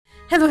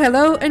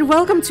Hello, and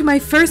welcome to my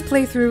first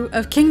playthrough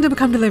of Kingdom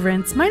Come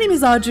Deliverance. My name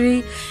is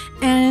Audrey,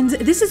 and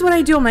this is what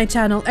I do on my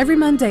channel. Every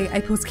Monday, I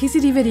post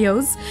KCD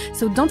videos,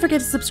 so don't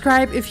forget to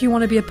subscribe if you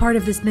want to be a part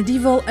of this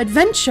medieval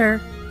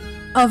adventure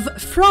of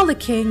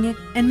frolicking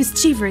and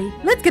mischievery.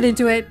 Let's get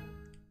into it!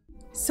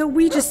 So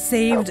we just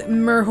saved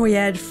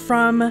Merhoyed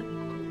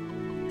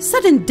from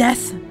sudden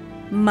death,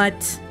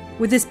 mutt,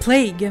 with this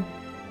plague.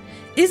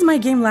 Is my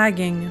game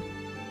lagging?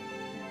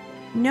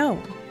 No.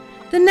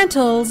 The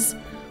nettles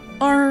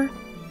are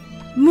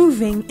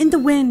moving in the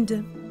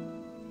wind.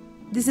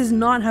 This is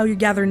not how you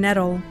gather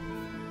nettle.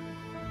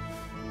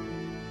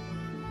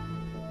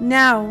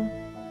 Now,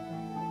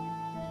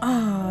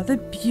 the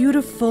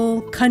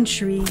beautiful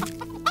country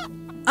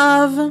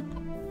of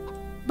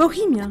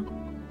Bohemia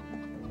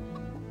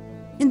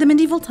in the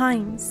medieval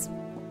times.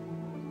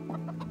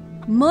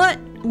 Mutt,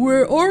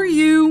 where are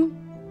you?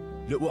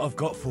 Look what I've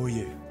got for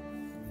you.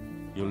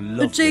 You'll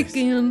A love this.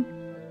 chicken.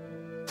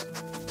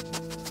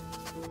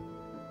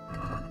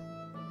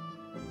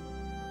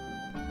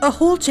 A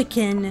whole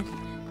chicken.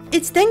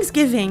 It's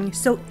Thanksgiving,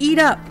 so eat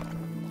up.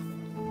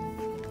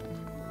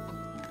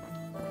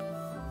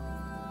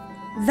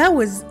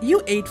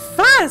 You ate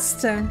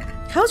fast.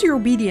 How's your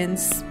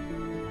obedience?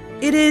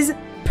 It is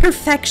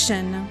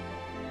perfection.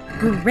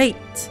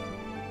 Great.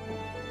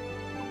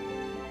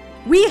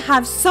 We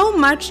have so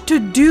much to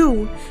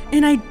do,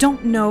 and I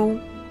don't know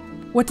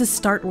what to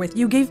start with.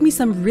 You gave me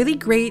some really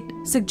great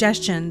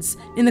suggestions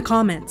in the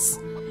comments,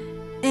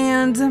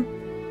 and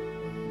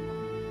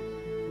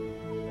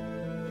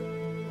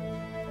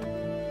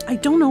I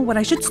don't know what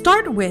I should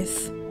start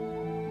with.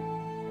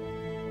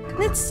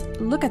 Let's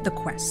look at the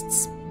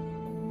quests.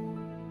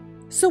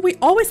 So we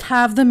always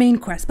have the main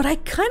quest, but I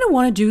kind of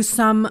want to do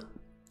some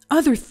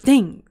other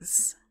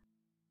things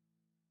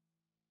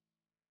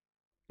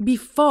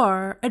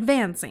before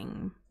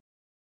advancing.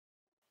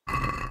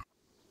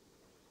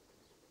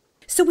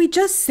 So we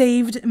just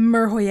saved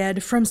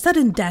Merhoyed from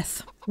sudden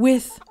death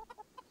with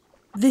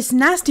this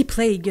nasty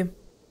plague.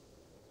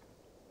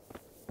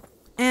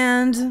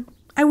 And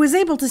I was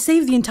able to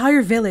save the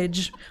entire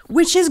village,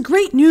 which is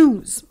great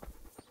news.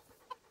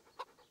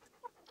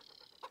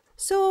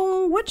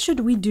 So what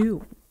should we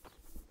do?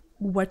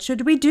 What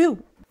should we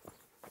do?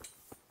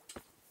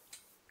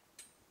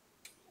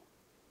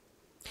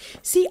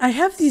 See, I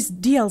have these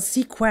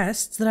DLC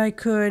quests that I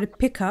could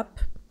pick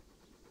up.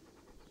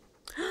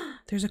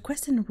 There's a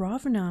quest in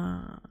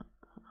Ravna.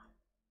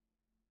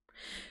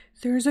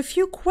 There's a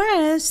few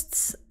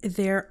quests.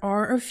 There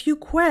are a few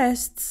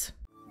quests.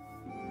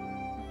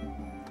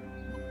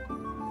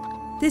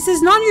 This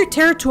is not your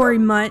territory,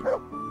 mutt.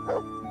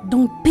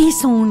 Don't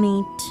piss on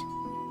it.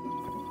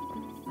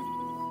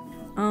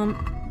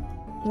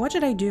 What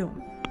should I do?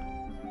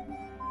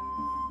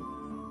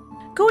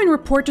 Go and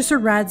report to Sir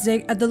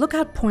Radzig at the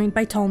lookout point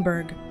by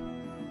Talmberg.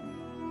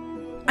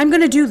 I'm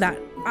gonna do that.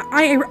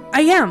 I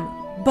am,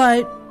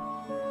 but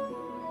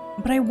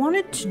I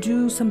wanted to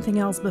do something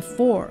else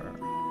before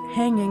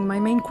hanging my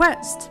main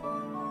quest.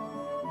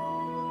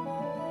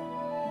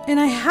 And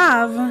I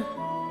have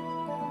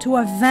to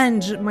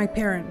avenge my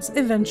parents.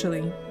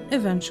 Eventually,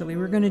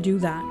 we're gonna do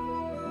that.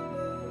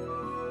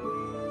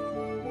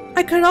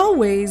 I could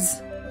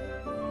always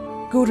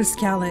go to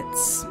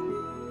Skalitz.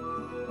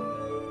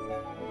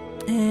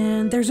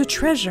 And there's a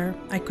treasure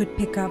I could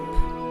pick up.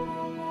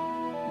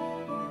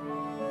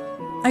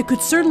 I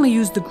could certainly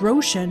use the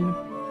Groshen.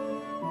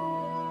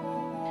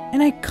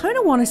 And I kind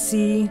of want to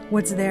see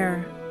what's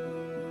there.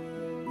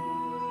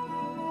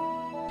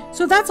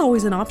 So that's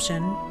always an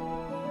option.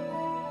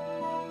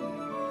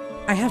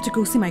 I have to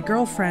go see my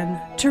girlfriend,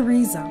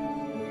 Teresa.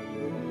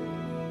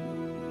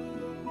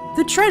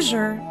 The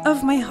treasure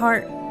of my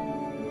heart.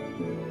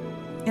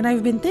 And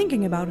I've been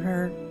thinking about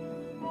her.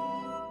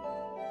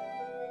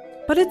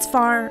 But it's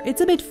far, it's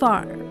a bit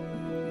far.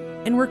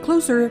 And we're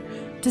closer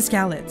to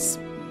Skalitz.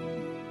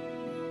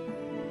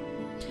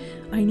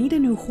 I need a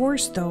new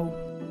horse though.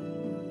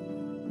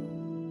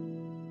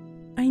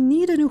 I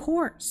need a new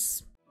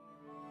horse.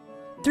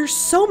 There's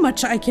so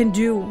much I can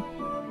do.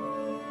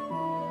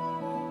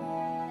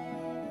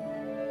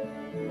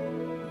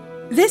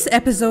 This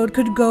episode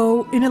could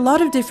go in a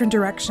lot of different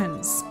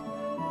directions,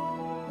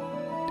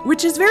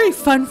 which is very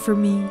fun for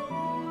me.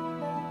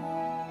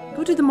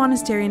 Go to the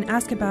monastery and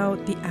ask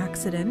about the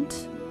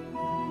accident.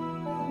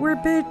 We're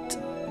a bit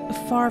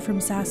far from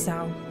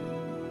Sasau.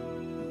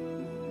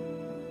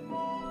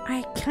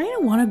 I kind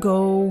of want to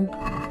go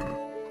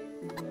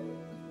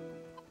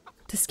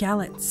to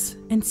Skalitz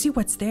and see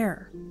what's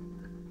there,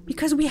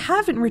 because we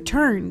haven't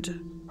returned.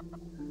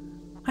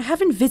 I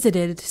haven't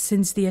visited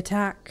since the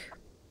attack.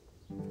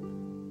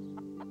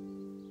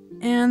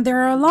 And there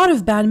are a lot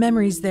of bad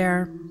memories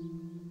there.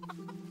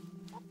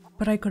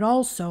 But I could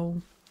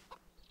also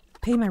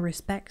pay my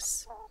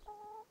respects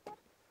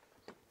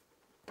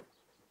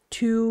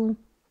to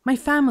my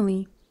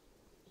family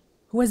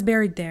who was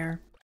buried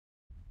there.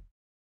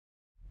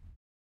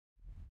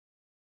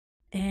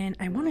 And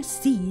I want to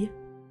see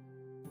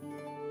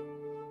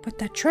what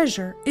that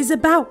treasure is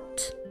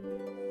about.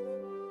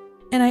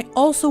 And I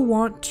also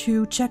want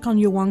to check on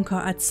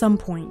Joanka at some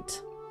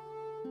point.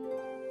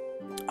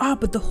 Ah,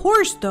 but the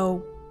horse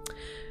though.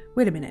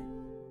 Wait a minute.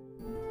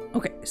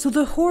 Okay, so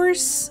the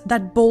horse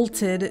that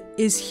bolted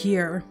is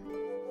here.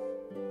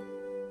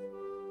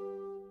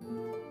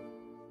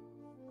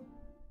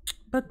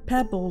 But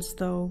Pebbles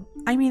though.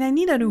 I mean, I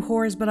need a new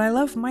horse, but I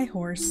love my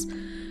horse.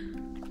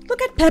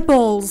 Look at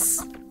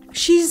Pebbles.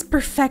 She's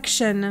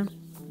perfection.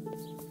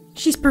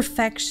 She's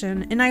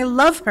perfection, and I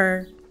love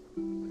her.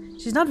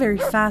 She's not very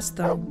fast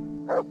though.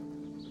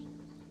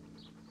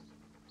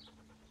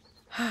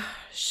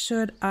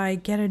 Should I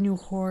get a new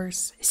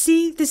horse?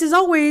 See, this is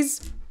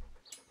always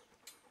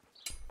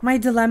my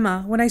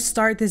dilemma when I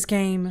start this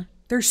game.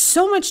 There's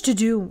so much to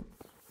do.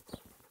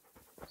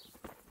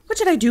 What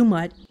should I do,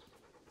 Mutt?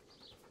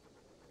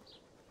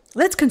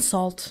 Let's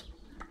consult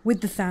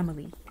with the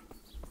family.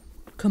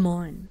 Come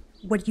on.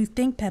 What do you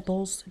think,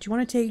 Pebbles? Do you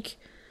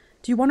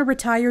want to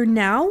retire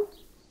now?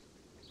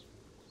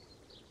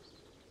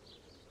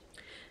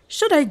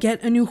 Should I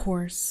get a new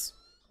horse?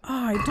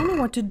 Oh, I don't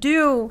know what to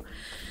do.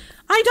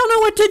 I don't know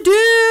what to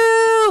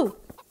do!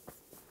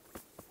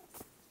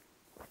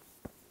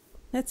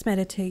 Let's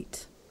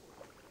meditate.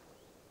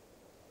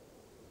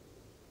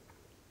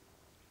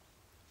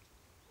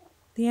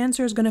 The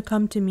answer is gonna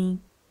come to me.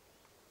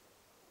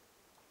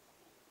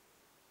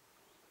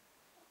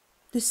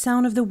 The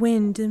sound of the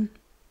wind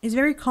is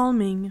very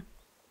calming.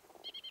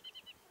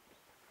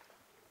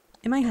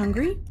 Am I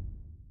hungry?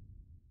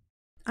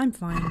 I'm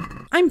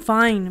fine. I'm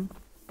fine.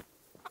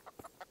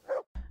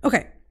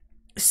 Okay,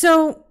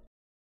 so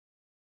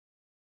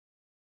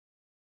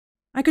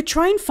I could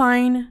try and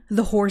find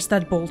the horse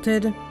that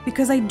bolted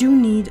because I do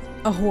need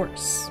a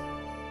horse.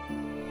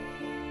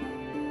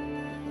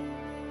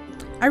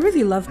 I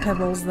really love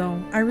Pebbles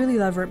though. I really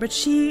love her, but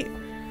she's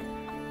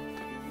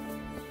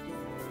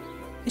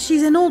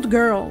an old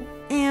girl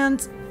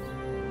and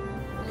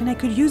I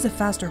could use a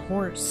faster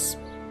horse.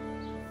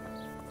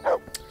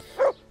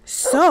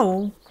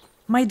 So,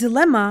 my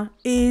dilemma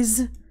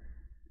is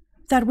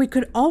that we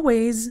could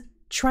always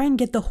try and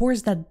get the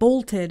horse that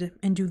bolted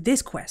and do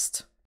this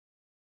quest.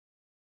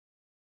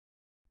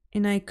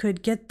 And I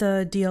could get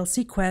the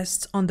DLC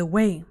quest on the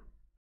way.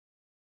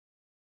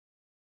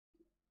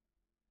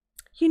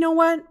 You know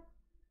what?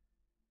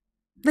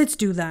 Let's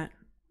do that.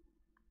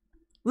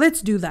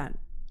 Let's do that.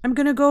 I'm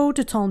gonna go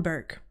to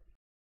Talnberg.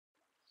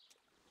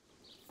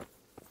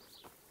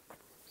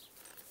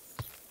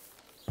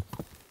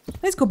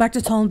 Let's go back to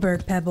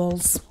Talnberg,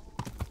 Pebbles.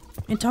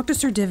 And talk to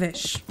Sir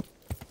Divish.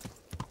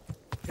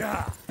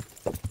 Yeah.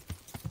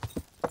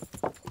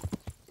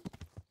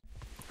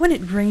 When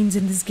it rains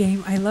in this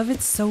game, I love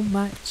it so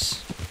much.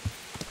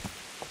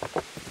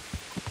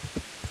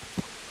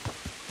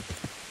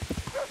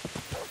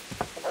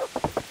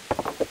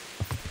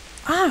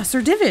 Ah,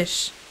 Sir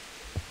Divish!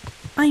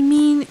 I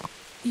mean,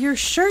 your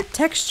shirt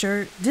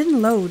texture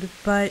didn't load,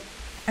 but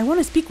I want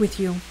to speak with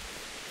you.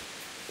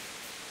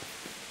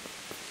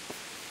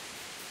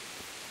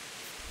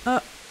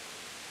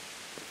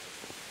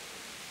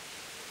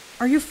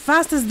 Are you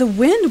fast as the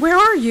wind? Where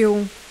are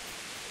you?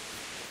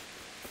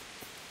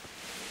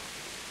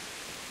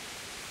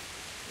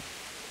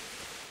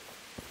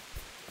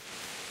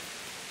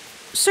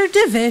 Sir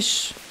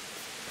Divish.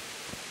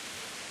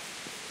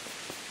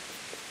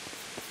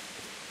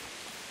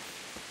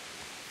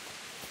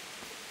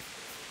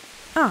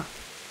 Ah.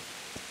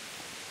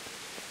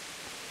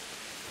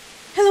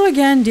 Hello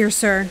again, dear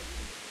sir.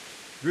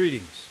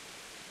 Greetings.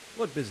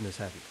 What business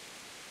have you?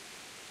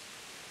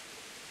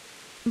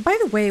 By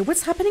the way,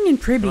 what's happening in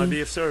Pribby? Can I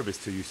be of service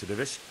to you, Sir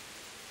Divish?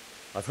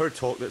 I've heard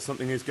talk that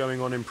something is going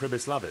on in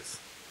Pribyslavitz.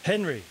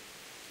 Henry,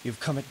 you've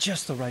come at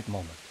just the right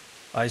moment.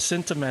 I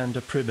sent a man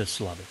to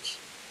Pribyslavitz.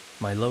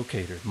 My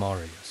locator,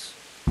 Marius.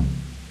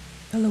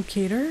 A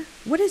locator?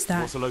 What is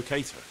that? What's a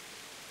locator?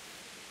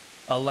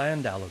 A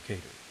land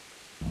allocator.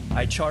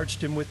 I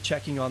charged him with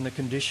checking on the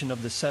condition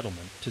of the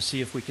settlement to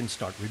see if we can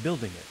start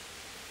rebuilding it.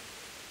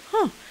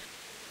 Huh.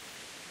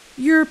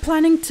 You're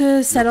planning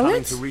to settle You're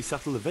planning it? to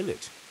resettle the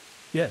village?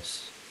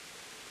 Yes,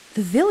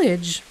 The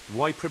village?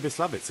 Why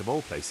Pribyslavitz of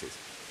all places?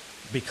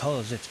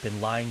 because it's been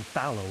lying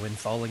fallow and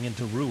falling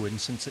into ruin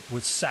since it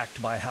was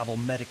sacked by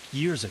Havelmetic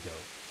years ago.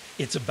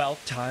 It's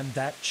about time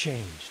that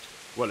changed.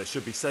 Well, it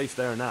should be safe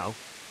there now.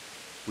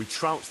 We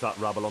trounced that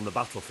rabble on the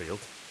battlefield.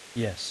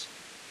 Yes,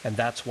 and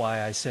that's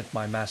why I sent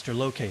my master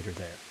locator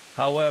there.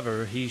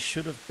 However, he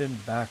should have been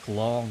back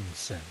long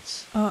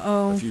since.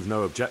 Uh-oh. If you've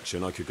no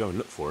objection, I could go and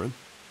look for him.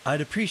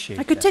 I'd appreciate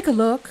I could that. take a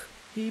look.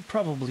 He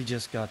probably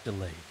just got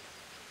delayed.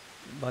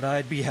 But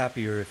I'd be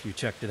happier if you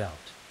checked it out.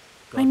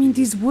 I mean,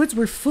 these woods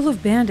were full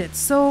of bandits,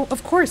 so,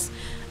 of course,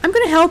 I'm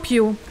gonna help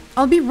you.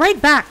 I'll be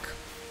right back.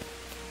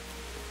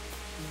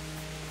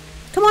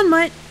 Come on,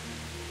 Mutt.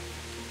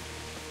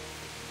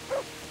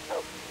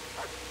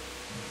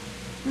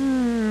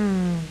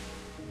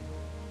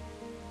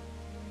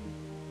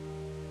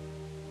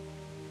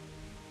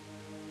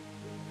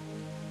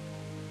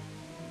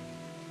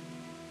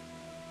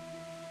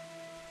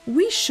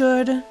 We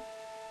should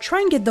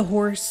try and get the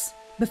horse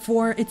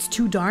before it's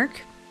too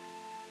dark.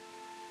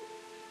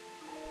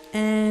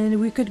 And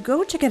we could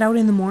go check it out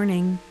in the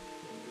morning.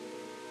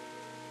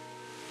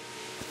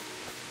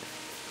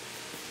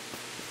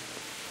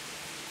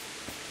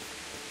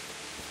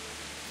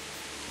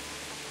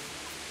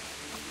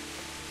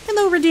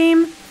 Hello,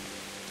 Redeem.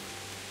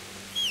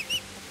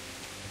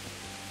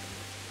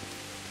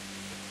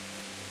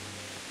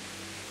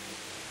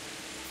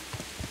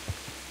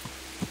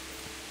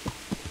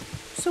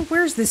 So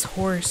where's this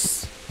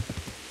horse?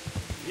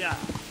 Yeah.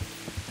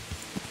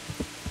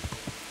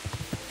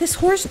 This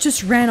horse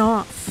just ran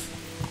off.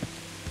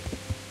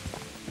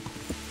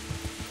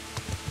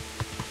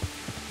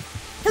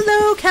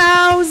 Hello,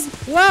 cows!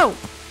 Whoa!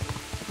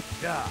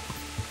 Yeah.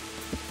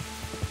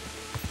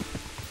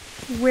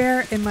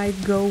 Where am I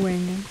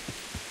going?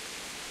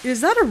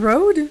 Is that a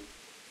road?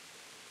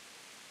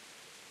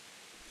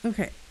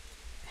 Okay.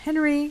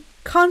 Henry,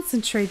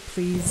 concentrate,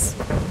 please.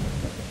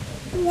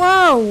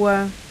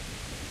 Whoa!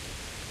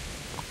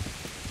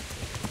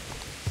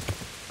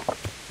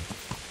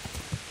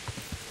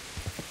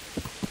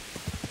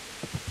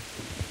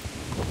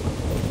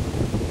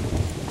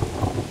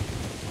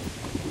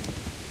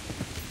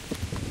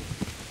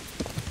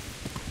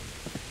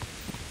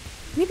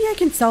 Maybe I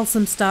can sell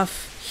some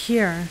stuff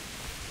here.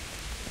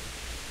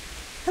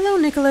 Hello,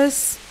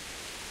 Nicholas.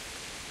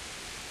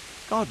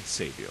 God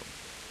save you.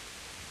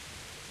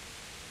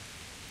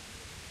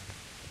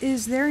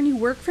 Is there any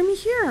work for me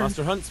here?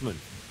 Master Huntsman,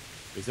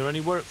 is there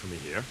any work for me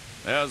here?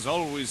 There's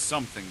always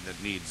something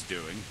that needs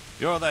doing.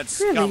 You're that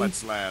Really?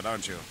 Scarlet's lad,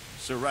 aren't you?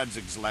 Sir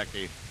Radzig's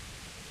lackey.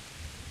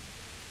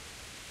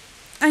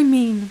 I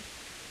mean...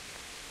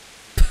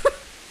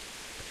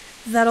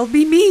 That'll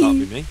be me. That'll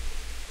be me.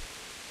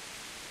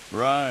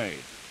 Right.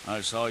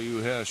 I saw you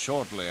here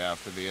shortly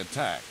after the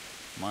attack.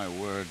 My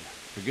word,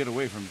 to get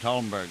away from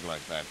Talmberg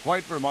like that,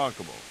 quite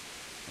remarkable.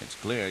 It's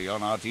clear you're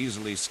not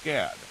easily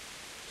scared.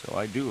 So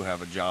I do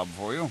have a job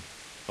for you.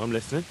 I'm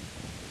listening.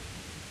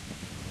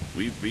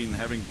 We've been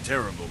having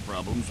terrible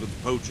problems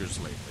with poachers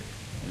lately.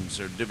 In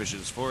Sir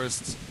Divish's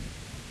forests,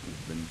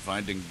 we've been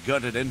finding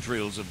gutted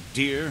entrails of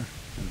deer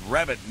and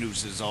rabbit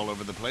nooses all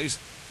over the place.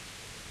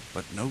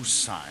 But no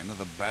sign of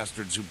the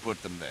bastards who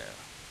put them there.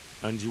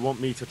 And you want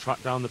me to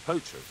track down the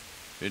poachers?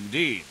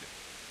 Indeed.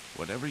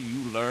 Whatever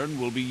you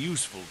learn will be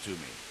useful to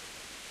me.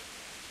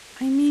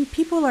 I mean,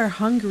 people are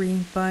hungry,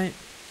 but...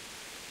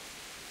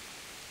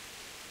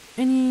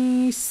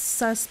 Any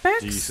suspects?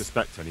 Do you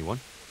suspect anyone?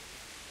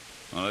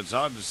 Well, it's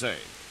hard to say,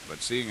 but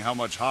seeing how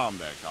much harm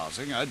they're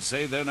causing, I'd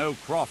say they're no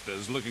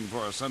crofters looking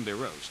for a Sunday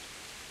roast.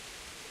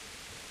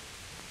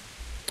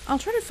 I'll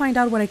try to find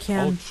out what I I'll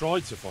can. try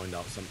to find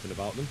out something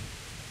about them.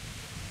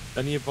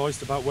 Any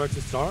advice about where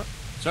to start?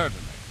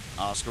 Certainly.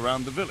 Ask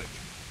around the village.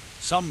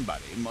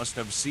 Somebody must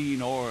have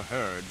seen or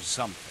heard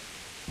something.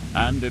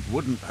 And it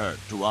wouldn't hurt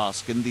to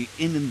ask in the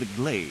inn in the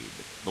glade,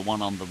 the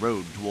one on the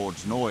road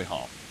towards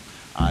Neuholm.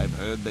 I've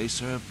heard they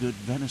serve good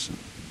venison,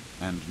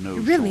 and no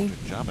Really?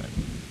 shortage of it.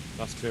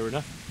 That's clear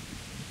enough.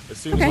 As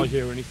soon Okay. as I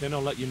hear anything,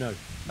 I'll let you know.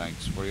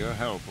 Thanks for your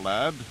help,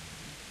 lad.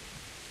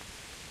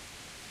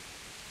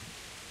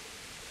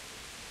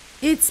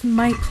 It's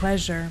my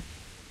pleasure.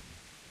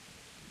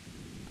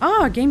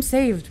 Ah, game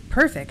saved.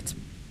 Perfect.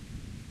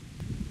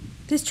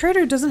 This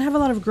trader doesn't have a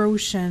lot of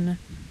groschen.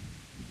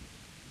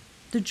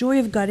 The joy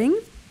of gutting?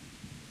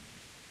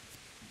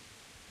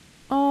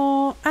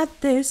 Oh,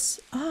 at this.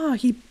 Ah,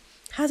 he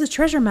has a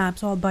treasure map,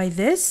 so I'll buy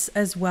this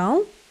as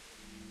well.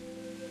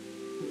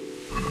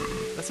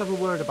 Let's have a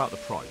word about the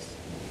price.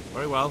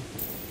 Very well.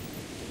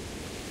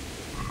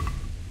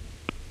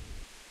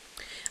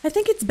 I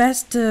think it's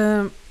best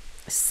to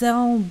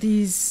sell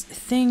these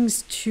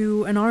things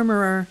to an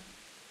armorer.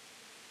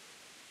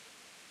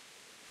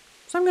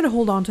 So I'm going to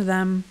hold on to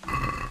them.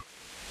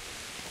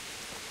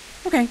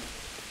 Okay.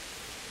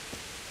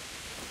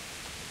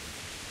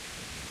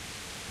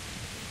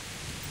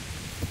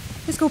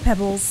 Let's go,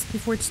 Pebbles,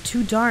 before it's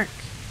too dark.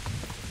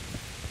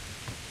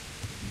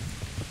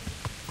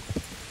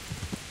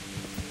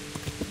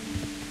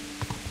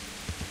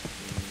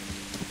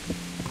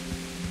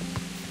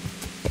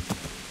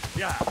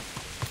 Yeah.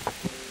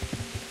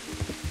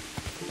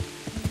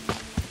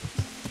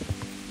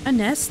 A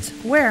nest?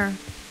 Where?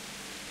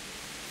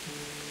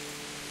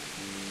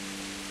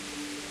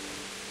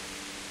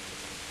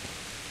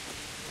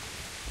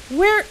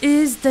 Where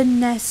is the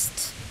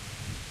nest?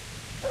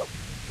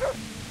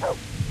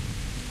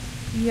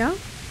 Yeah?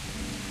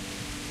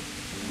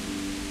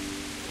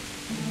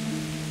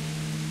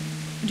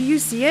 Do you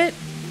see it?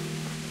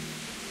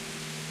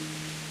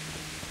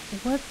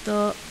 What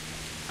the...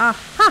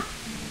 Aha!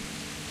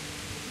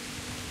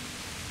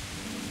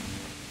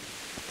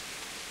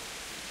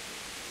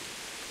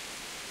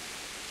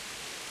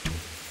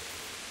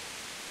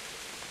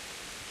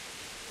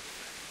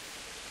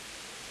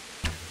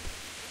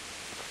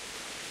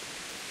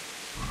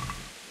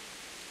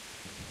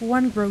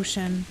 One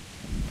groschen.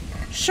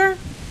 Sure.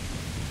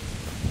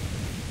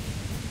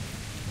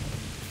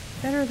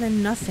 Better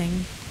than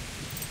nothing.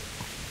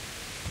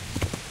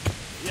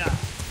 Yeah.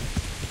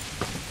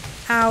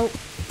 Ow.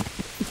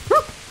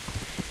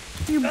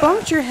 You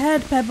bumped your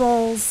head,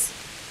 Pebbles.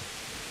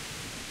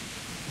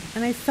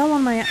 And I fell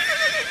on my...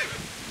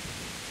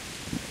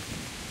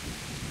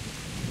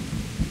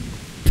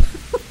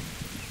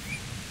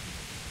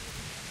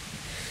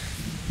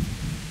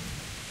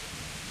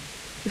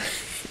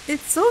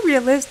 It's so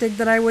realistic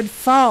that I would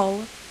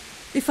fall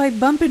if I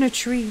bump in a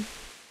tree.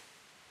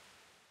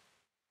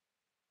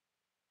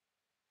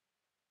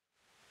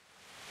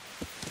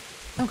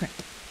 Okay.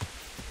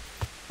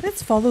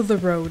 Let's follow the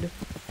road.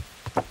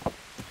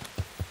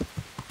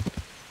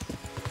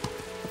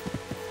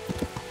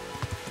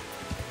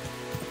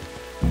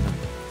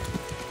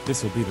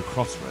 This will be the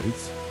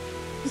crossroads.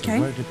 Okay.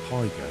 So where did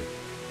Pi go?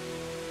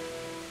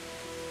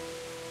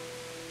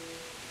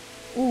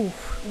 Ooh,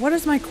 what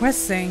is my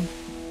quest saying?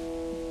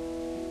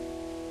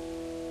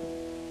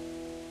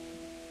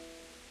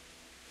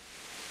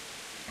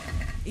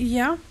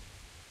 Yeah.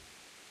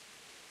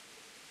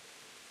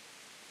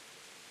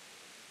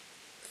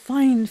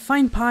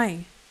 Find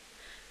Pi.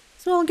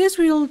 So I guess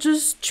we'll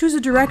just choose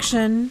a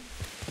direction.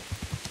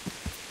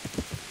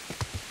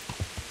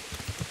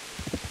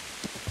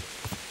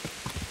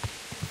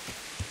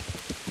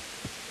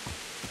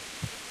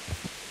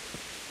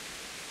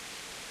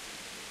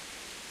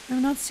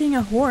 I'm not seeing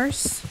a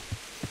horse.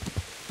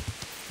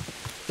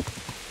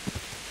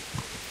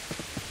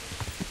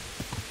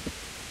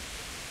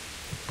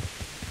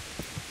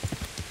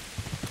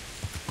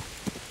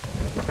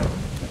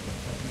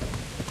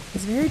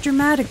 It's very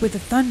dramatic with the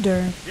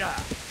thunder. Yeah.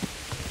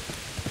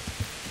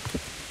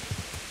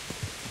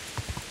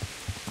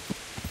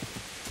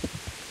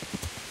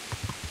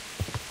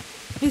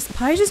 Is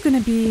Pi just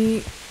gonna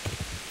be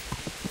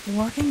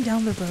walking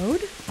down the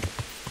road?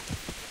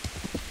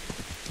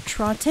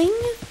 Trotting?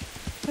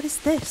 What is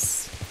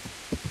this?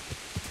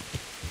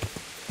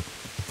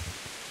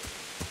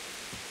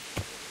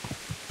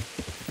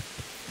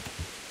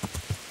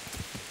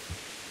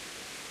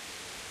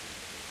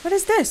 What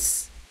is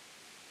this?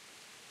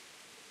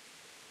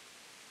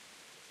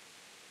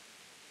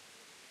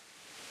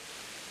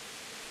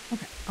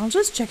 Okay, I'll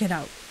just check it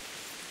out.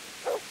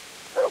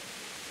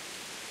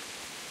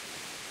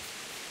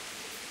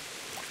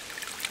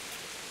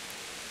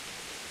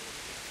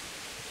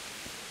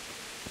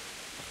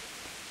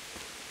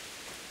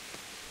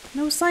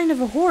 No sign of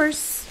a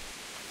horse.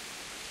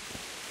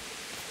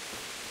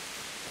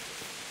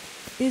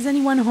 Is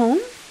anyone home?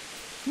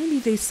 Maybe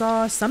they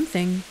saw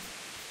something.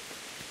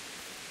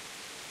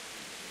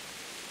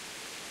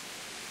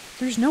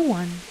 There's no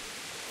one.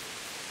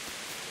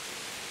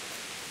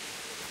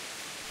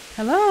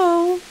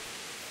 Hello?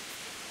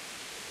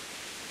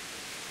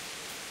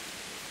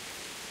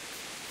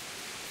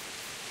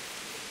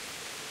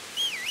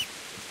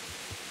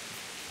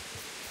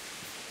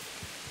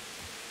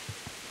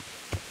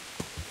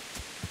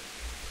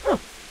 Huh.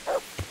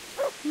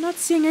 I'm not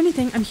seeing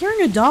anything. I'm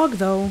hearing a dog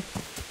though.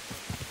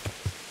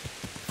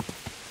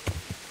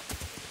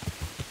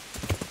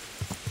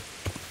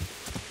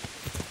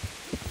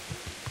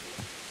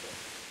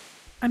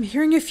 I'm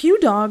hearing a few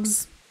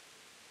dogs.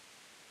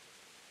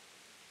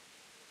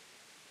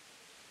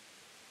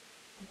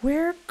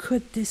 Where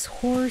could this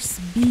horse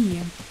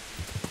be?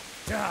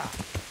 Yeah.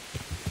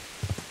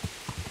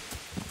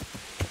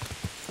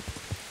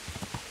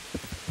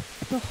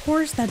 The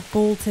horse that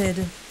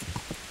bolted.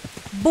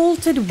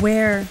 Bolted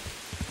where?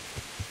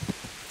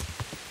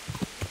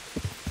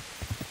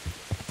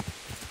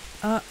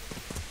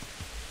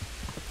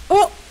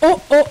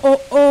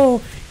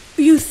 Oh.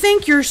 You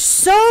think you're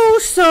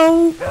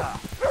so...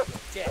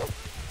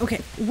 Okay,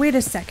 wait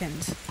a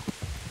second.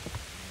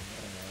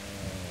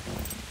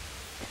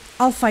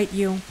 I'll fight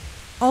you.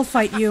 I'll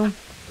fight you.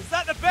 Is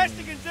that the best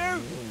you can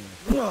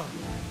do?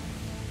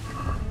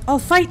 I'll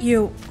fight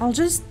you. I'll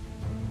just...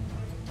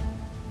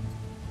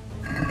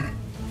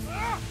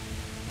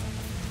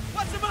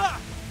 What's the matter?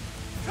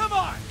 Come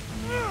on!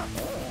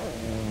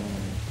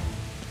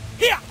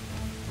 Here!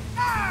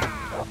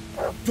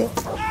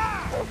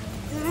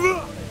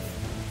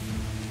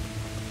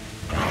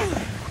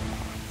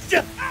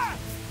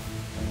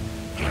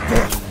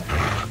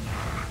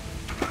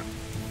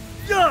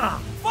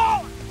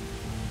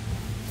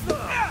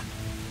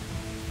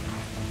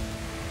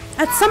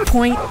 At some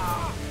point,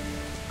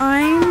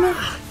 I'm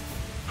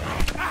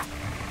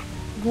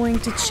going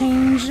to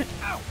change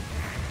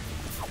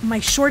my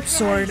short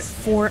sword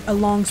for a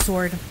long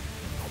sword.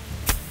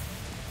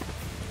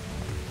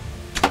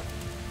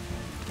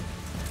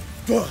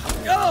 Go!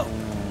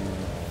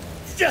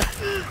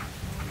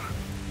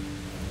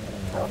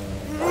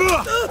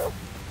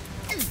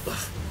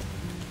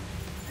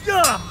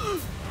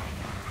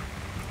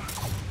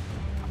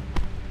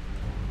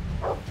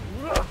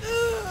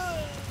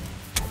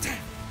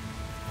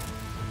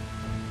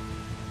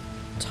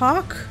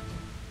 Talk?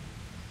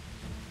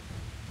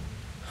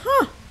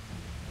 Huh.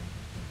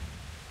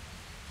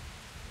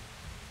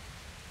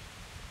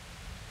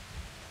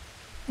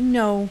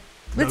 No.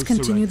 Let's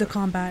continue the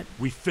combat.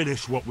 We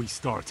finish what we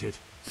started.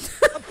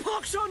 A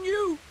pox on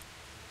you!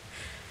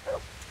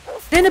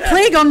 And a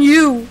plague on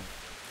you!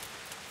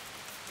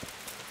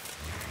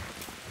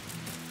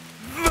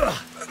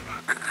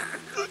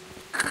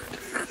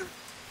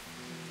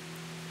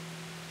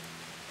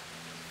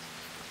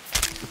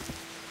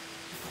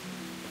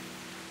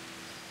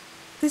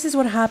 This is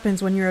what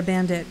happens when you're a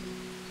bandit.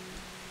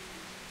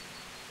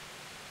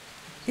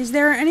 Is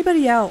there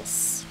anybody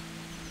else?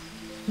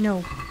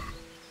 No.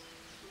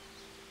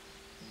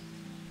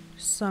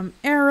 Some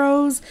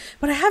arrows,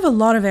 but I have a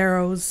lot of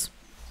arrows.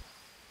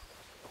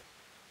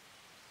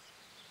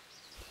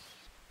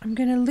 I'm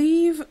gonna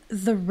leave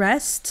the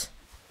rest.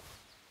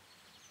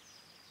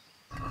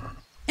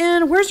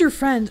 And where's your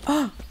friend?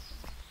 Oh,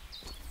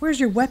 where's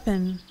your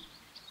weapon?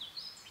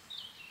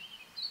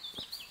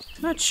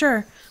 I'm not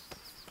sure.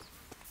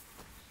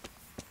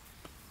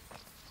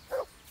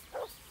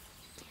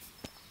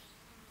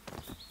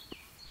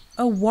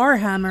 A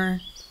warhammer.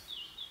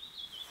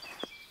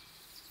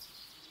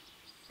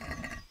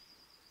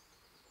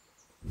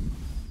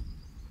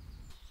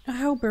 A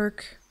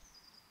hauberk.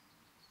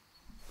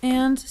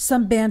 And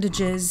some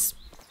bandages.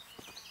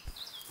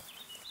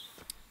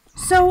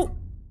 So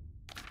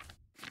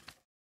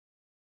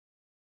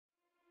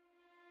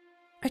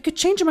I could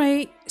change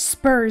my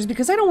spurs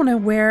because I don't want to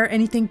wear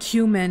anything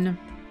cumin.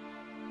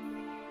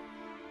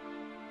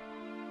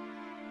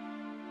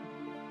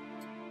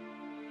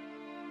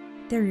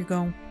 There you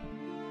go.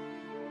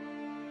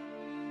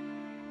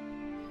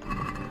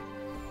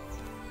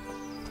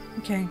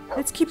 Okay,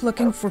 let's keep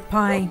looking for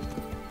Pi.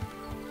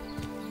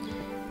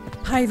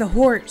 Pi the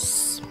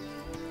horse.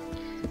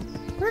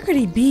 Where could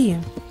he be?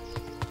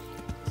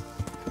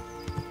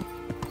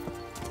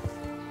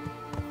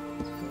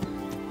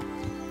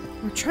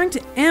 We're trying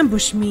to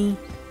ambush me,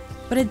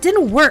 but it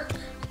didn't work.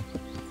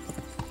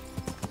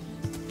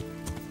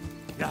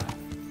 Yeah.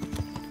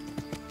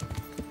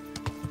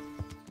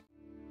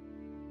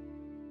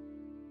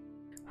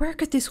 Where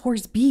could this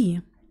horse be?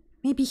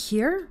 Maybe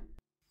here?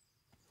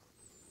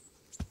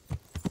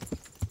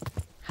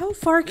 How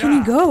far can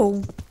he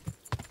go?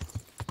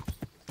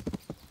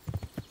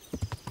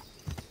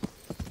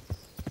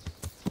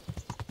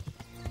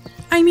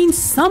 I mean,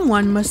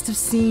 someone must have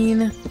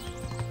seen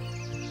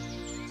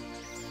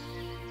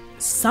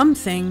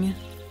something.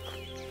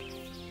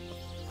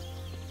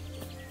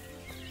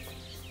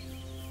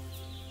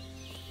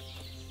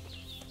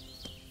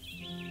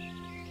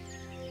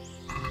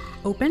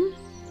 Open?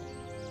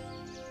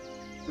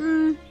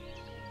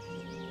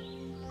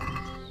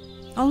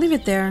 I'll leave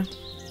it there.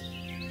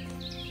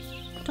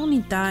 Don't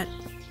need that.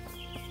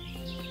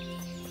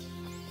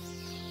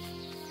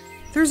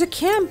 There's a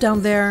camp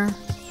down there.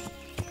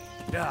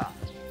 Yeah.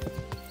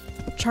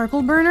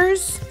 Charcoal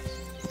burners?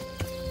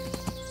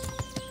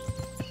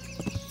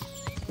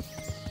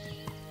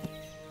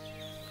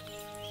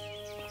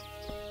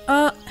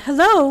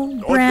 Hello,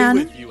 Bran.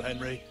 With you,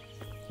 Henry.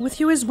 With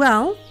you as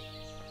well?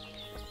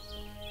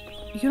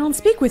 You don't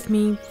speak with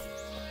me.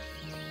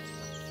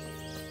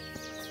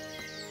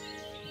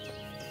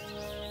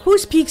 Who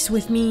speaks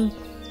with me?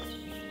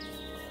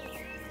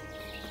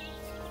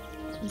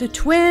 The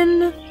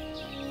twin?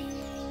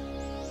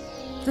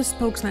 The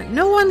spokesman.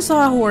 No one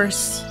saw a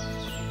horse.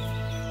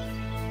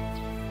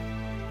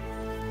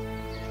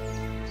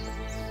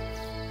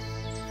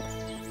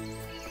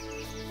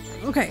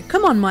 Okay,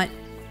 come on, Mutt.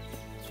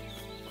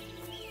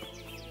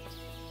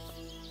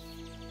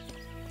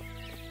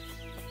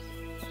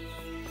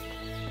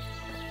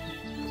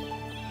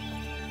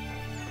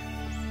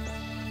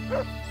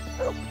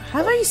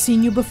 Have I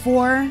seen you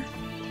before?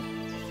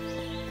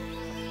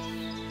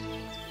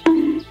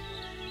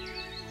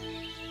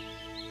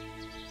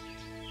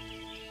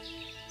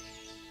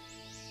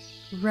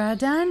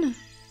 Radan?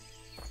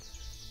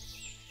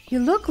 You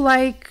look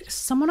like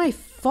someone I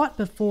fought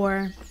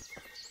before.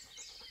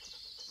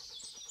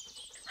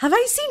 Have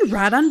I seen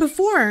Radan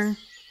before?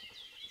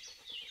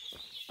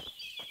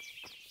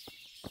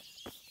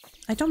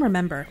 I don't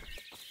remember.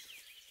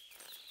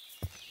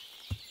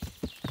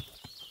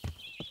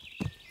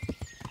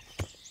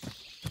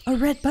 A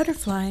red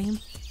butterfly.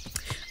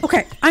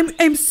 Okay,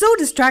 I'm so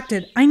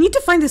distracted. I need to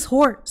find this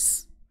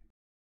horse.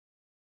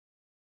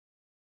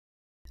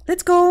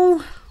 Let's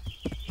go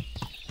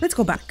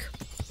back.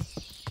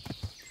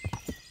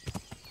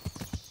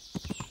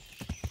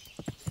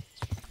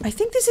 I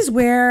think this is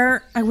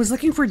where I was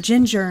looking for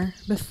Ginger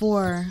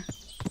before.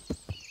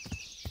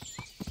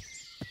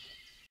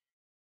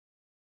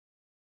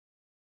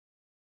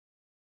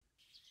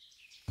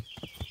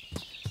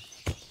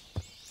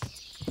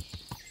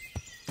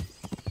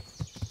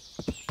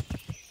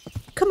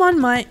 Come on,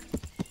 Mutt.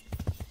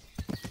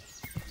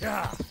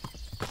 Yeah.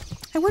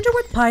 I wonder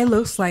what Pi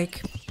looks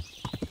like.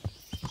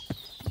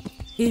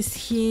 Is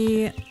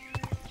he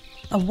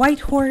a white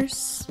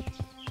horse?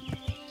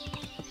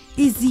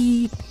 Is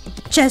he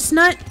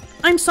chestnut?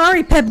 I'm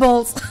sorry,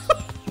 Pitbulls.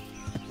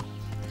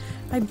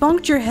 I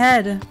bonked your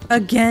head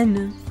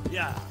again.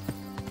 Yeah.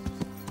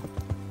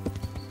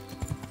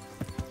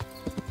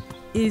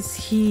 Is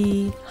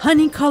he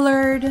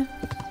honey-colored?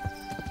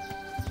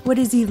 What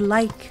is he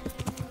like?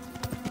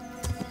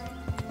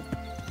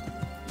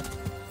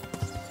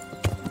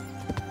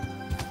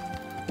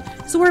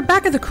 So we're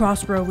back at the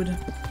crossroad.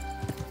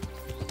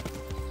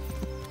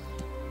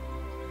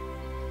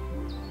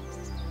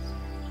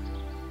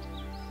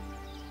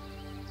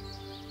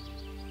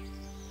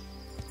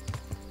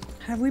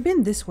 Have we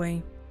been this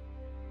way?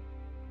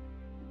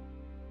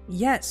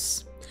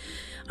 Yes.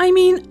 I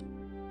mean,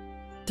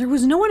 there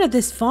was no one at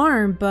this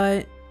farm,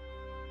 but...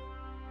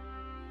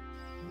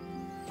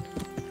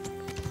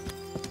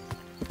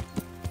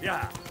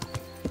 Yeah.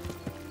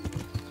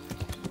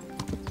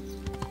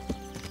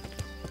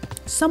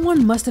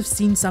 Someone must have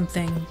seen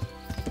something.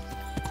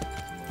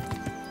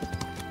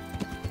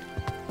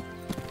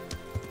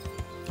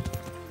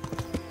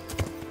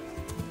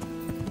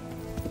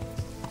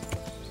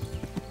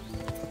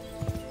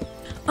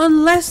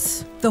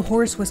 Unless the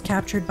horse was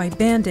captured by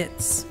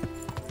bandits.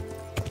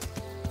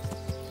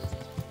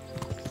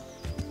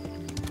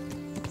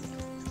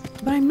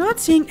 But I'm not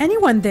seeing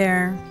anyone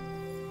there.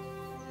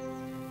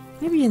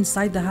 Maybe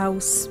inside the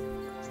house.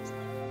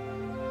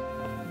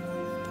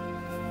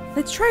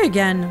 Let's try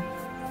again.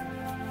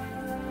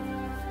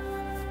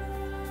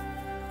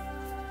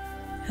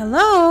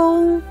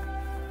 Hello?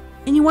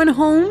 Anyone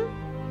home?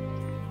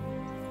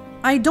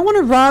 I don't want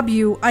to rob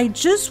you. I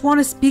just want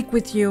to speak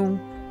with you.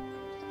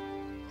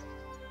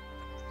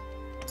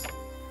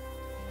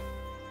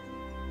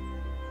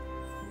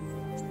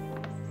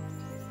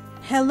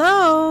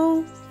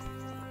 Hello?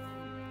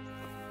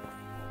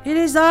 It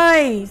is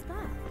I.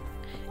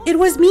 It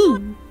was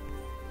me.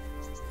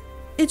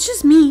 It's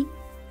just me.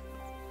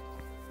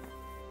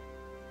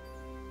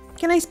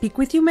 Can I speak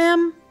with you,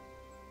 ma'am?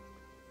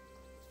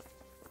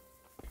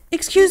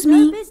 Excuse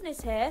me. No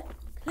business here.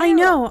 I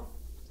know.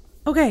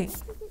 Okay.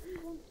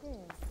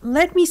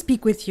 Let me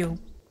speak with you.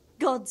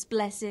 God's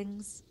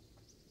blessings.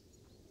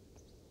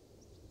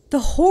 The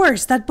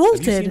horse that Have you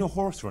bolted. seen a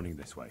horse running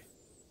this way?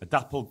 A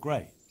dappled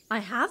grey? I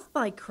have,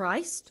 by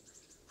Christ.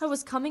 I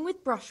was coming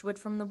with brushwood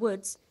from the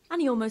woods,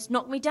 and he almost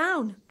knocked me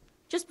down.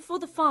 Just before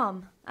the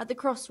farm, at the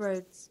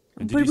crossroads.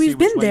 And did But you see we've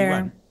which been way you there.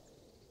 went?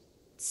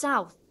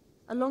 South,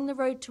 along the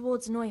road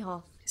towards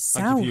Neuhof.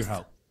 Thank you for your South.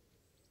 help.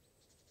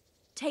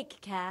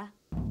 Take care.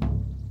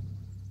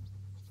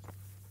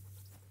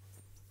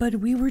 But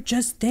we were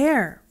just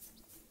there.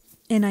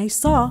 And I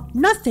saw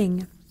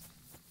nothing.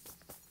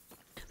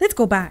 Let's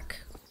go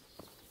back.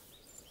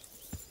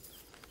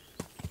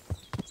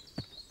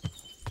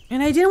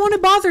 And I didn't want to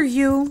bother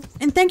you.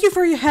 And thank you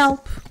for your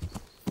help.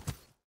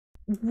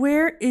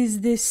 Where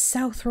is this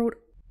south road?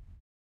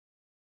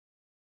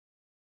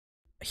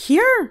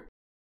 Here?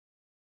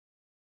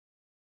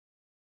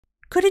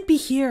 Could it be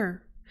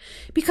here?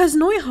 Because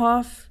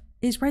Neuhof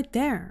is right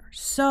there.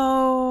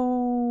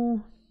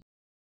 So...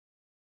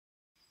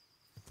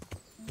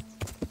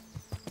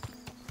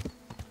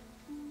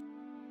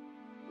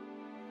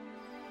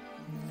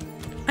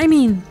 I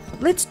mean,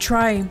 let's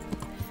try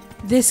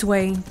this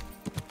way.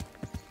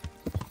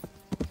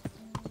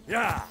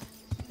 Yeah.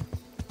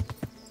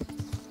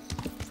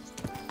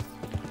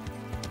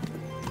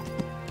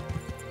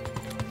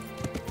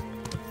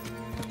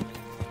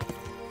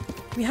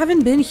 We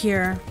haven't been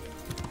here.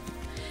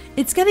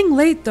 It's getting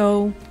late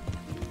though.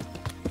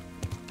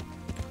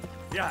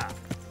 Yeah.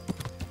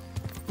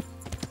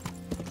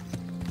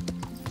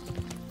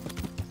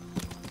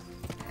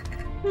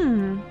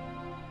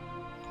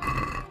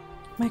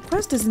 My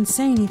quest doesn't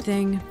say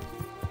anything.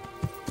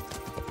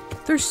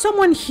 There's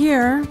someone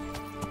here.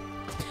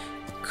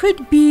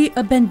 Could be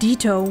a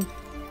bandito.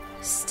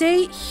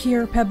 Stay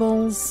here,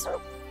 Pebbles.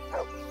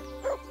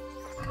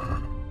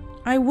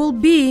 I will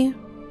be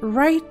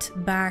right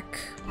back.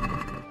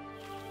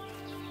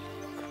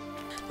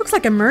 Looks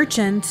like a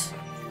merchant.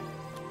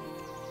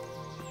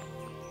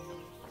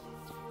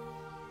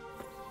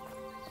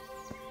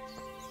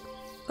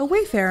 A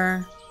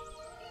wayfarer.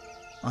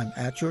 I'm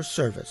at your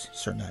service,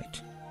 Sir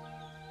Knight.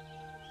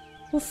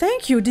 Well,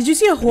 thank you. Did you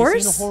see a Have you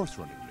horse? seen a horse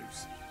running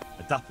loose?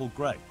 A dappled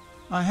grey?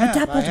 I have.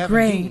 dappled I have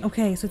grey. indeed.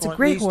 Okay, so it's Or a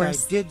grey at least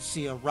horse. I did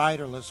see a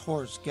riderless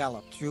horse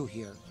gallop through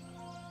here.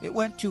 It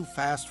went too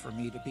fast for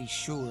me to be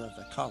sure of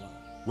the color.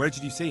 Where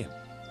did you see him?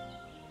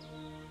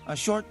 A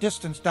short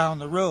distance down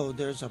the road,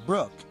 there's a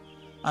brook.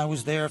 I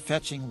was there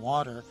fetching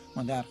water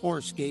when that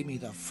horse gave me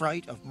the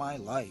fright of my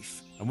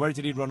life. And where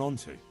did he run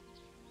onto?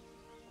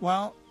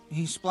 Well,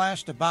 he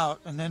splashed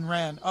about and then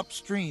ran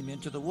upstream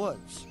into the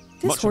woods.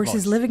 This Much horse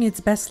is obliged. living its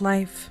best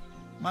life.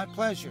 My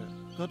pleasure.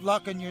 Good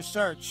luck in your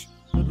search.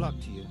 Good luck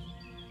to you.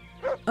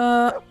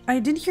 I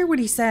didn't hear what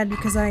he said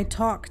because I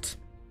talked.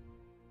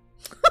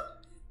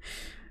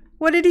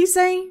 What did he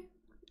say?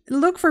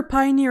 Look for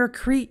Pioneer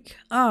Creek.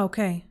 Ah,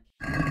 okay.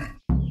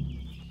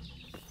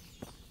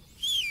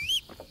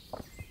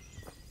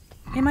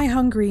 Am I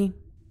hungry?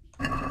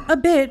 A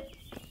bit.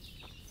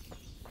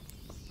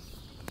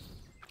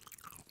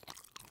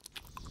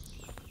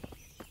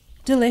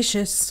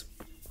 Delicious.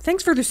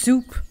 Thanks for the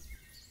soup.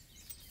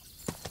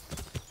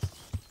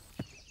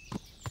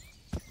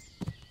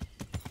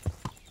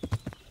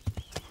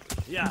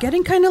 Yeah.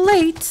 Getting kind of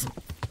late.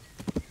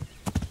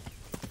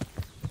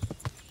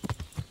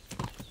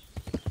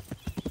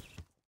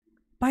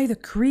 By the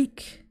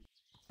creek.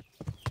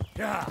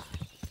 Yeah.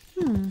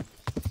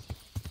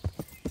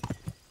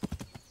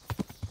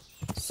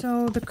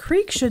 So the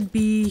creek should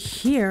be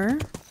here.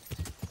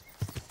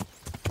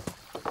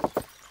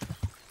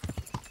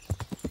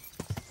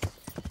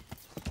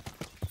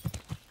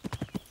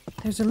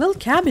 There's a little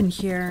cabin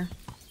here.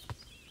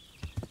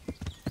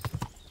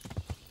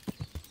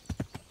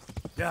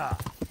 Yeah.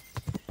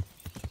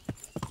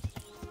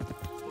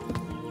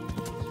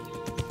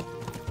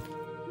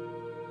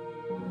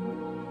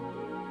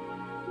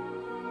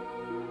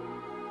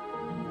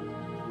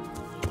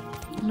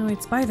 No,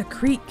 it's by the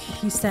creek,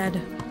 he said.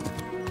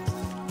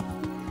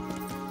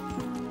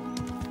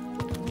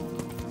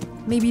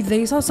 Maybe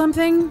they saw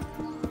something?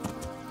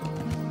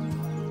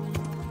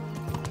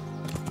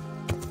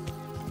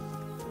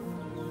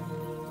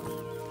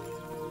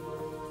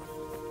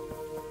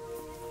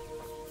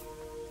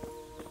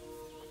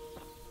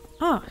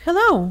 Ah,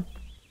 hello.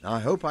 I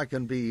hope I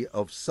can be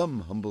of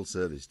some humble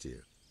service to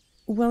you.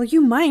 Well,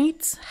 you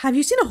might. Have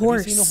you seen a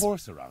horse? Have you seen a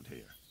horse around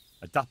here?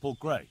 A dapple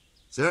grey?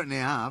 Certainly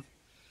have.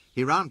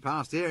 He ran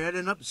past here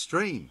heading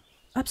upstream.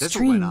 Thistle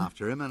Upstream? went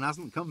after him and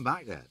hasn't come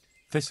back yet.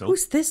 Thistle?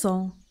 Who's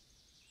Thistle?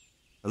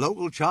 A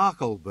local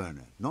charcoal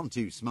burner. None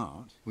too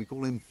smart. We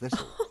call him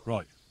Thistle.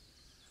 Right.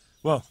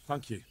 Well,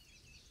 thank you.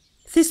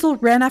 Thistle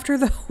ran after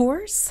the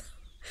horse?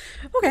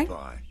 Okay.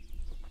 Bye.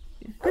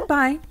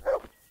 Goodbye.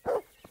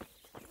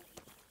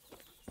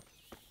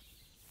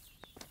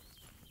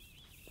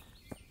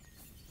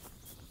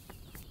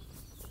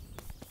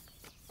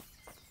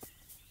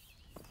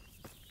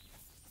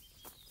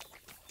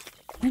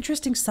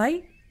 Interesting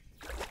sight.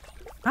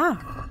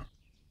 Ah.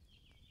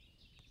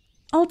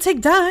 I'll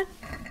take that.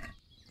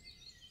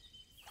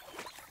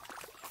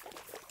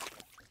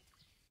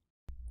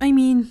 I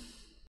mean...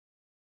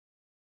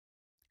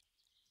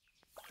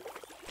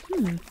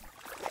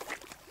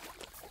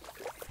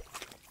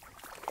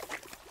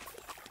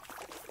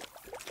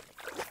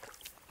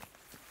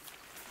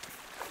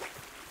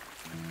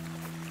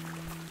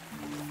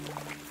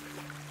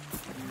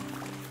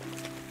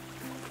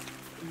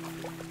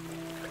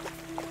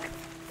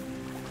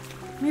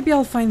 Maybe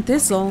I'll find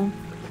Thistle.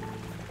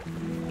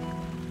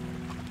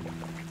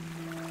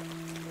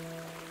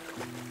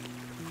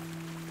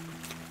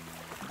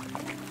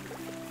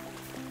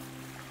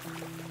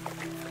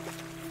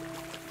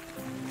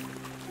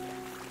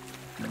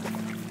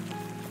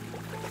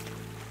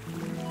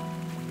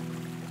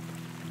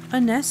 A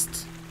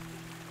nest?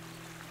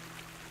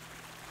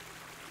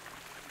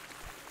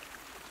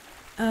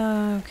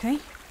 Okay.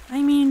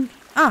 I mean...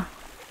 Ah!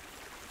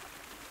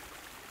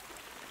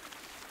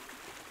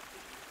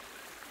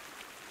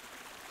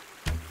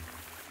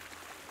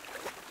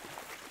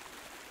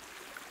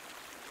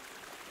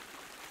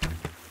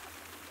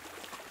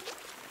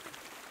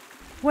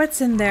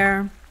 What's in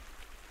there?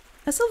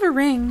 A silver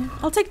ring.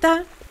 I'll take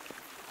that.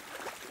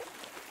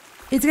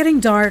 It's getting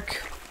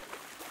dark.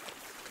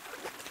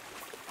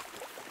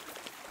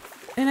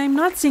 And I'm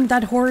not seeing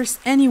that horse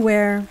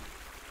anywhere.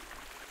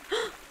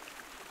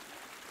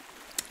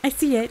 I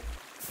see it.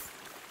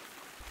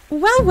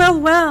 Well, well,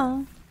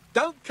 well.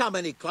 Don't come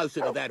any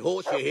closer to that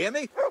horse, you hear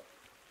me?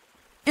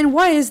 And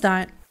why is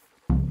that?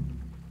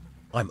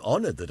 I'm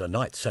honoured that a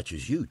knight such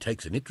as you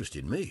takes an interest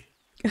in me.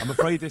 I'm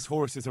afraid this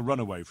horse is a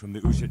runaway from the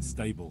Ushit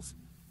stables.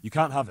 You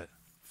can't have it.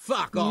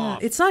 Fuck Yeah,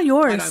 off. it's not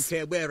yours. I don't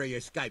care where he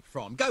escaped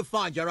from. Go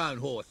find your own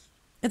horse.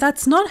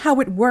 That's not how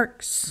it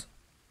works.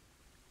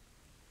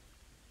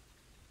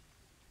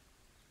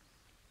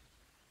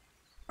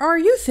 Are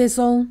you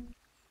Thistle?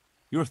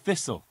 You're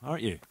Thistle,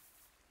 aren't you?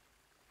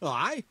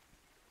 Aye?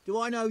 Do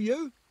I know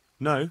you?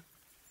 No.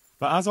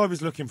 But as I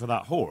was looking for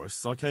that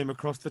horse, I came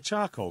across the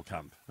charcoal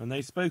camp, and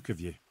they spoke of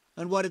you.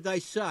 And what did they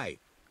say?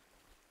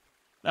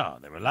 Oh,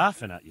 they were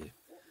laughing at you.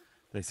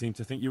 They seemed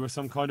to think you were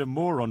some kind of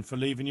moron for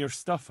leaving your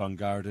stuff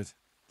unguarded.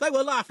 They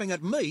were laughing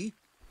at me?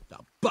 The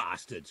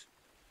bastards.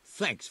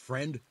 Thanks,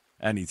 friend.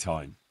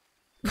 Anytime.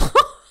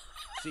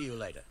 See you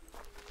later.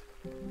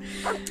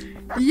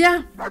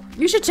 Yeah,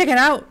 you should check it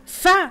out.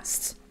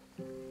 Fast.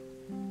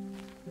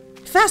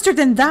 Faster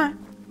than that.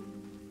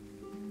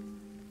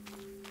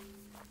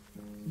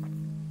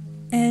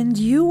 And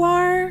you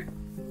are...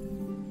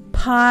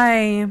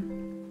 Pie.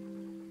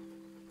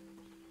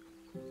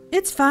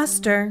 It's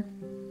faster.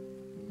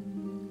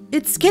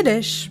 It's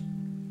skittish,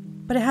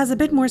 but it has a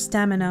bit more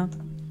stamina.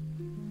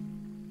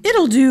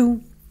 It'll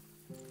do.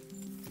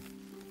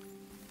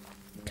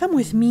 Come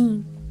with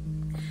me.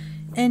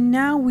 And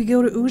now we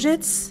go to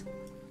Ujits.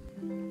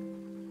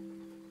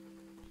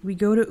 We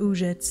go to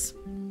Ujits.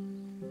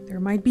 There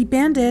might be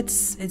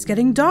bandits. It's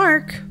getting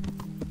dark.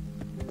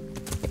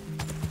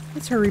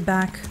 Let's hurry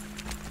back.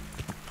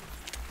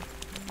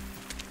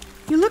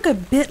 You look a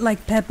bit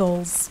like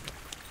Pebbles.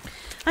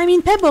 I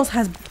mean, Pebbles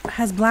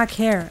has black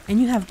hair, and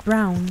you have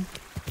brown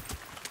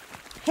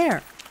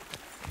hair.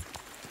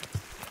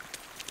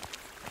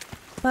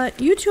 But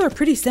you two are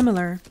pretty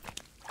similar.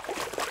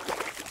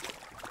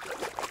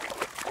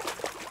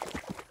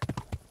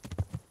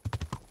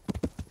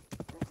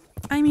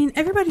 I mean,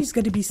 everybody's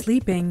going to be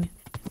sleeping.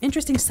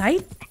 Interesting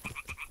sight?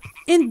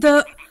 In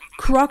the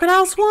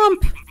crocodile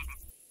swamp?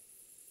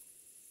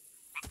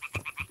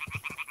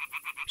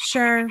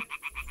 Sure.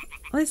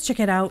 Let's check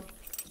it out.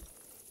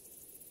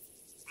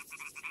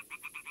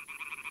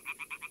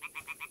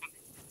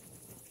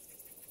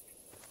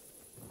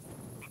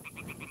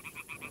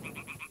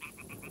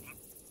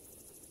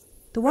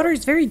 The water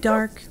is very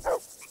dark.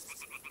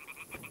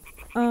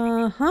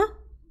 Uh-huh.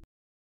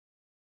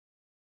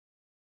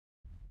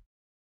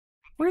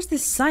 Where's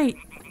this site?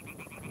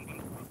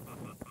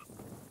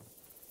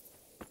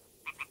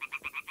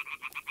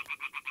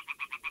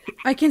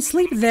 I can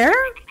sleep there?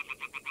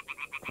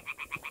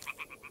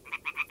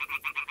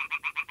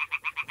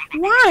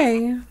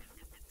 Why?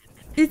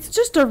 It's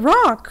just a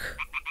rock.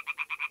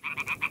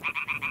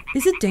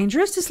 Is it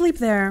dangerous to sleep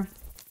there?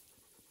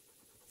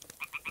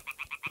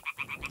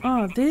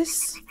 Oh,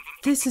 this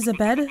is a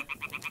bed?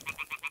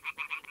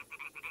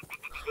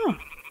 Huh.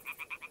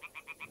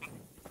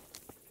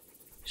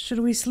 Should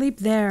we sleep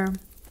there?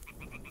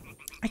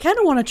 I kind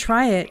of want to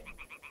try it.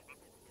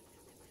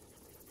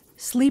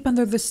 Sleep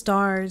under the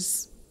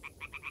stars.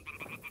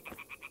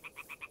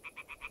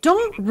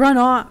 Don't run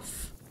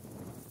off.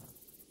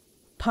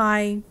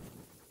 Pie.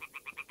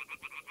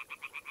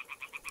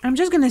 I'm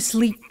just gonna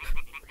sleep.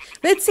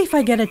 Let's see if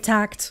I get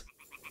attacked.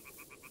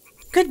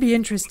 Could be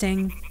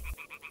interesting.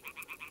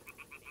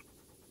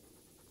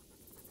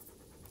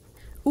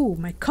 Ooh,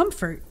 my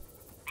comfort.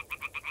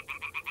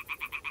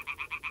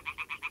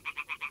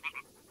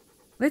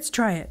 Let's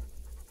try it.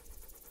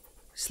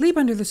 Sleep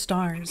under the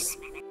stars.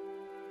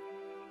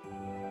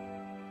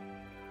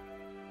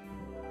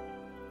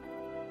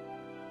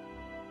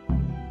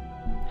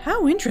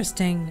 How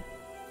interesting.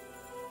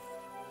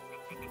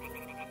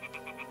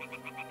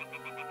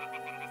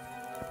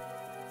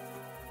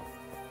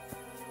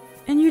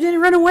 And you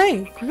didn't run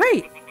away.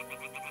 Great.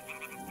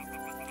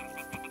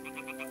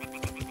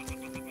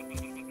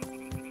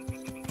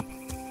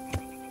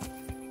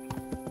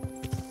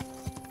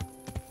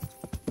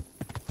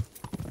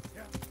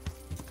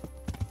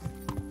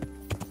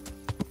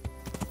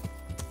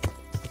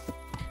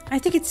 I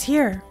think it's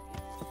here.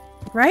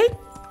 Right?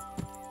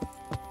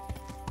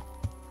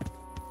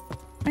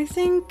 I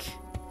think...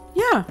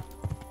 yeah.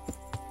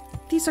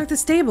 These are the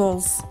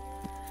stables.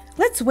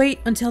 Let's wait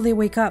until they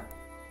wake up.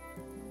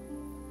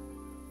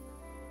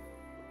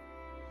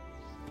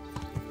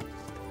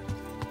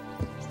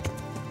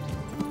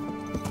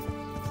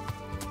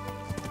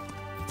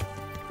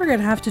 We're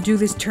gonna have to do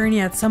this tourney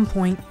at some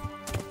point.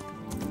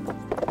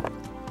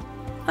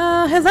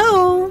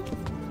 Hello?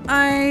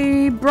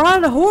 I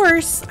brought a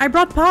horse. I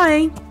brought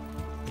pie.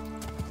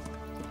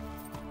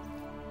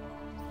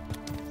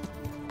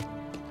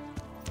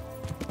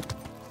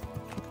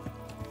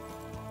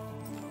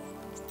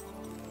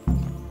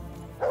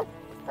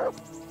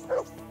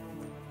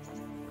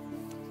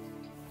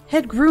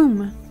 Head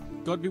groom.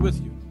 God be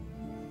with you.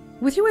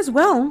 With you as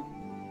well.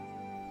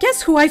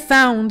 Guess who I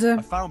found?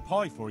 I found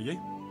pie for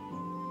you.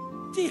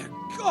 Dear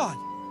God!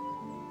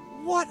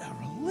 What a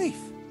relief!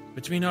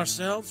 Between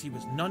ourselves, he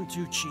was none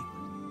too cheap.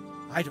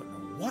 I don't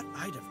know what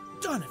I'd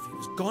have done if he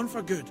was gone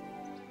for good.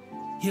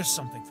 Here's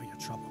something for your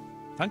trouble.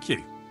 Thank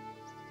you.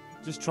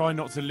 Just try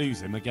not to lose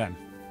him again.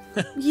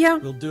 Yeah.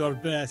 We'll do our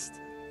best.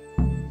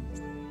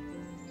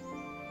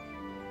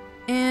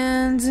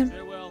 And...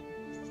 farewell.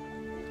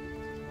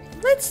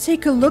 let's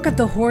take a look at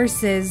the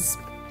horses.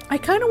 I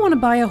kind of want to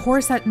buy a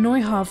horse at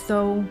Neuhof,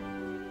 though.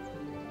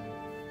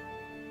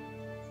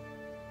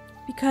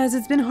 Because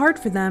it's been hard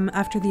for them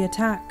after the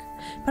attack.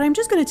 But I'm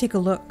just going to take a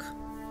look.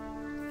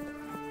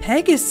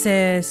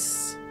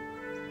 Pegasus.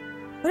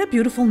 What a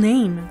beautiful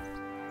name.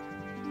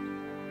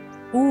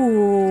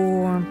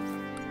 Ooh.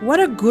 What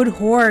a good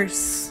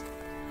horse.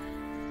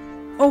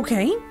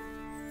 Okay.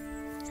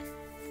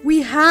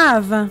 We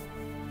have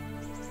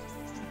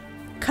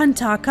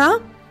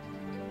Kantaka.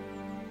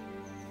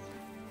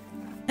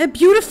 A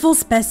beautiful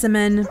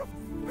specimen.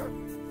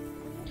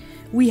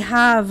 We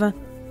have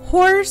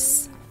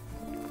horse,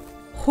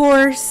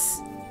 horse,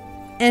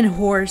 and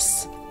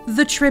horse.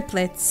 The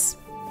triplets.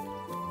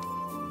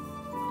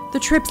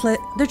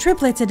 The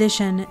triplets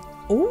edition.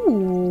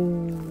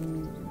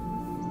 Ooh.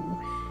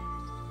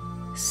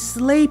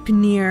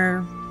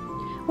 Sleipnir.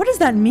 What does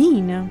that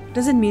mean?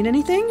 Does it mean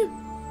anything?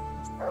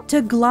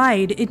 To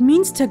glide. It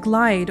means to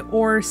glide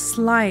or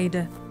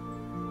slide.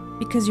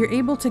 Because you're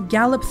able to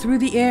gallop through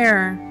the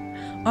air.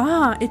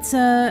 Ah, it's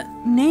a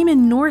name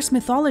in Norse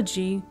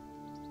mythology.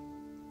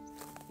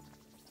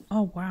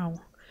 Oh, wow.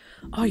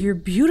 Oh, you're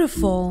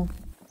beautiful.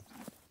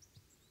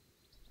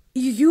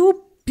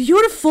 You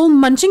beautiful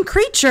munching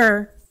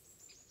creature.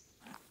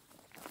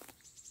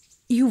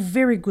 You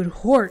very good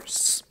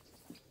horse.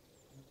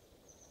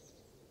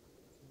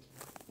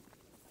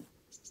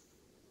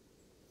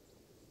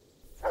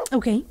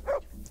 Okay.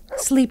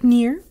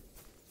 Sleipnir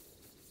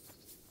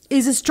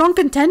is a strong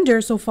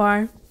contender so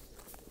far.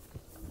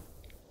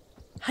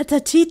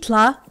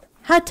 Hatatitla.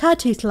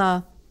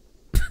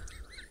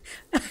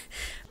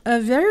 A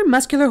very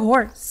muscular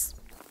horse.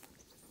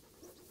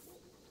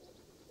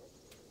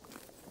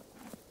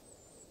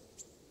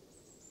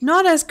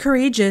 Not as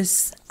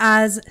courageous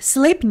as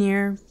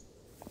Sleipnir,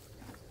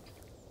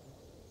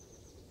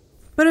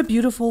 but a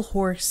beautiful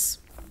horse.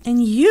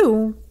 And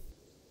you,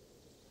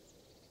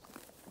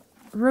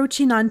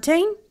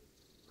 Rocinante?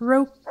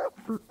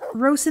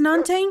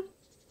 Rocinante?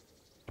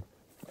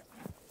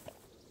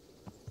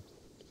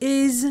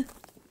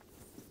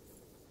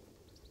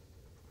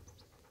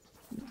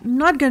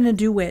 not gonna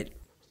do it.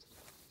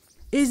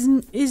 Is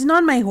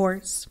not my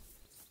horse.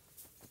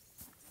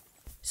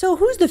 So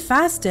who's the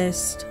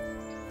fastest?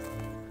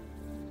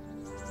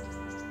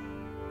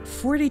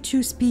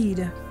 42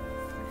 speed.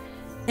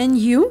 And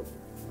you?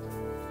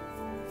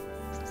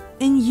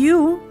 And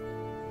you,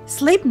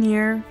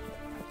 Sleipnir,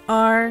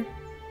 are...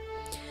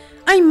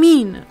 I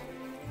mean...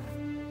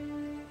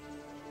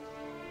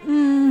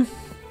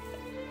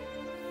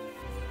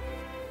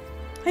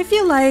 I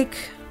feel like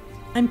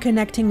I'm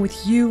connecting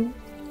with you,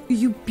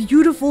 you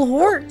beautiful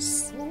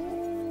horse.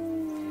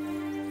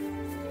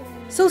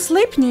 So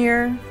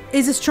Sleipnir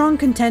is a strong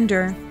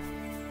contender.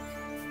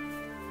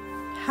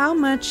 How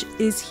much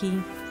is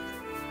he?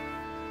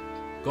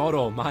 God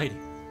almighty,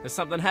 has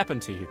something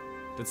happened to you?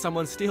 Did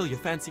someone steal your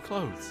fancy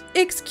clothes?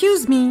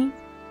 Excuse me.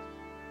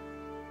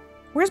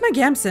 Where's my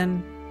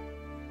gamson?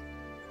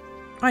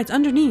 Oh, it's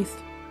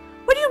underneath.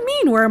 What do you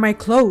mean, where are my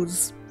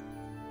clothes?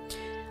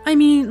 I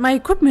mean, my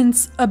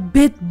equipment's a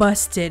bit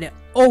busted.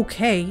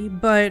 Okay,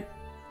 but...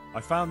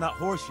 I found that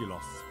horse you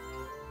lost.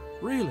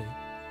 Really?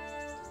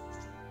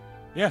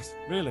 Yes,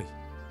 really.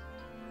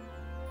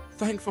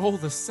 Thank for all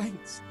the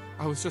saints.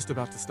 I was just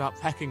about to start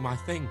packing my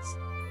things.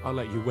 I'll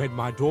let you wed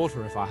my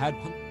daughter if I had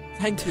one.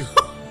 Thank you.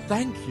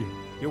 Thank you.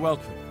 You're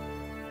welcome.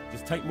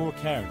 Just take more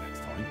care next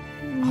time.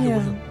 I Yeah.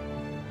 will.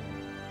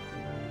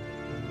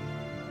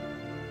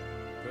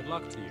 Good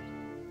luck to you.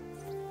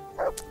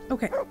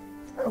 Okay.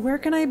 Where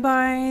can I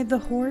buy the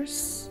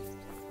horse?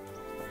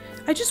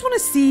 I just want to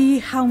see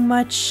how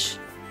much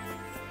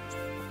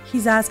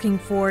he's asking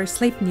for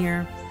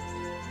Sleipnir.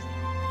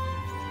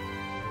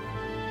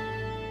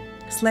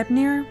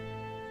 Sleipnir?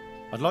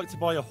 I'd like to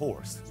buy a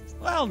horse.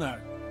 Well now,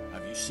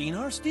 have you seen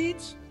our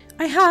steeds?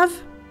 I have.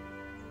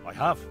 I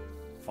have.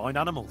 Fine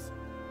animals.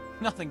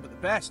 Nothing but the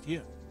best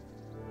here.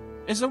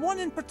 Is there one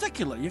in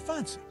particular you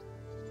fancy?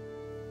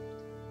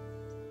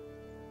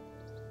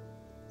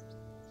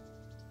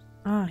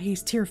 Ah,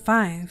 he's tier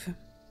 5.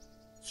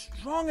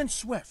 Strong and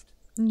swift.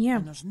 Yeah.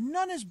 And there's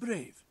none as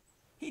brave.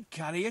 He'd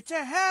carry you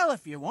to hell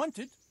if you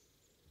wanted.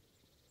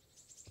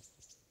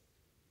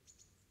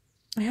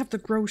 I have the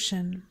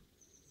Groshen.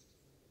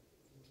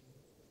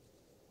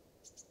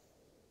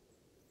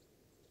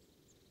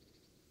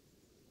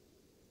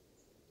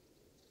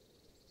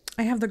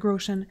 I have the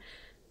Groshen.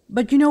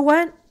 But you know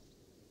what?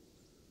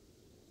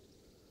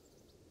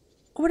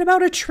 What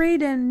about a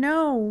trade-in?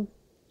 No.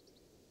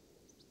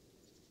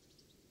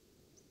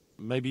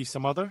 Maybe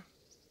some other?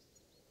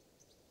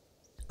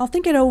 I'll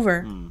think it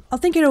over. I'll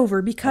think it over I'll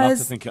have to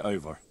because think it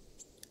over.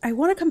 I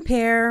want to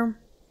compare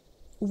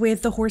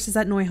with the horses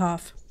at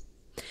Neuhof.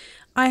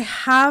 I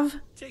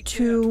have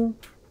to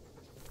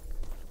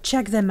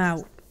check them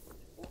out.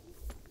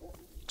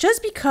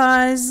 Just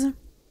because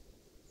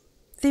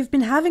they've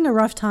been having a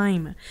rough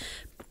time.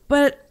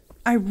 But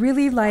I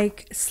really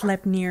like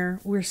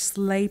Sleipnir or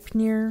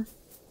Sleipnir.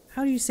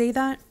 How do you say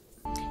that?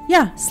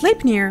 Yeah,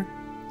 Sleipnir.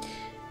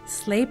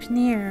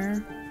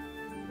 Sleipnir.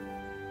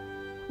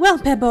 Well,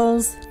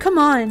 Pebbles, come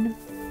on.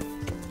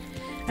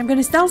 I'm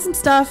gonna sell some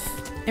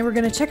stuff and we're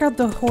gonna check out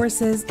the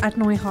horses at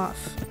Neuhof.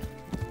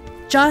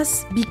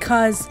 Just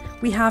because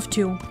we have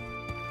to.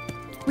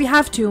 We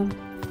have to.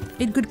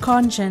 In good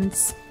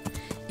conscience.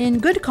 In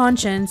good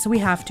conscience, we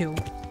have to.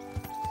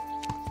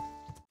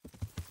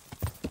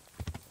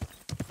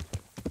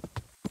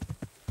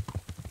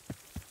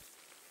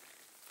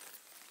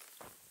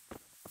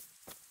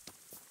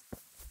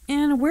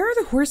 And where are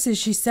the horses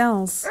she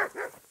sells?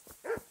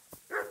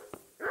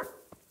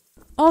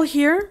 All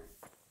here?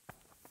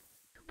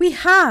 We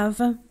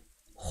have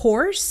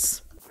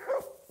horse,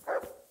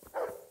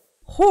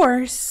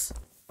 horse,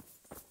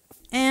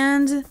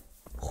 and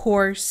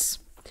horse.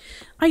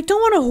 I don't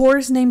want a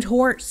horse named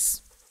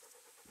Horse.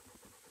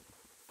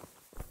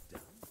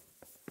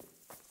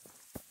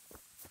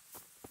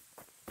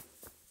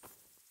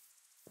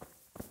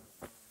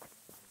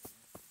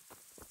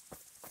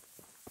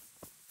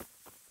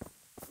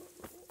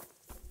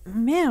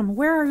 Ma'am,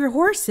 where are your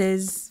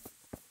horses?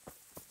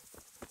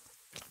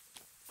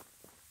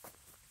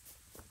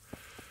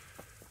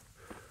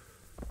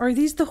 Are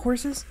these the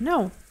horses?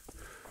 No.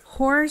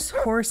 Horse,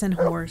 horse, and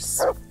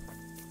horse.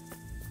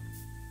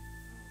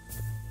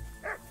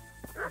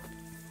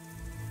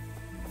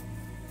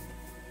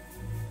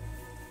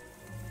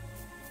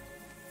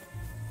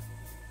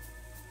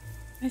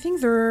 I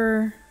think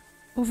they're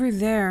over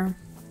there.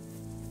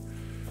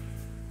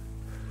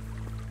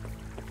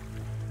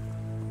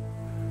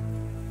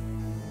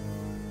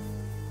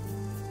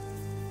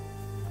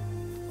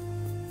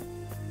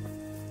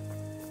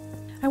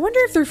 I wonder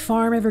if their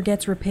farm ever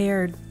gets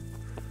repaired.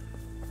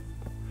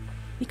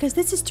 Because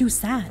this is too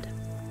sad.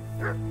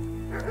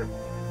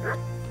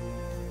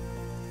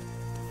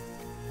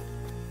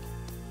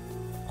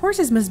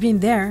 Horses must be in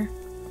there.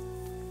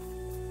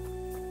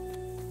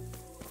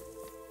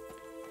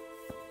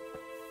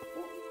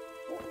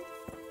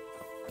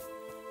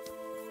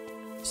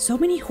 So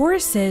many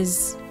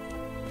horses.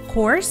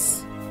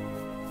 Horse?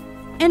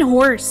 And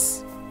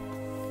horse.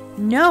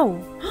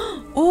 No.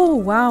 Oh,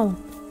 wow.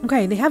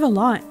 Okay, they have a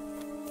lot.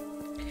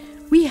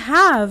 We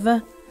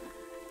have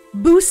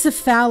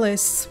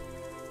Bucephalus.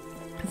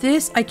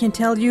 This, I can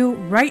tell you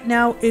right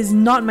now, is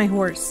not my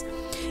horse.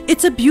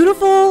 It's a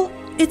beautiful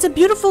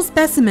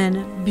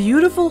specimen,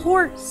 beautiful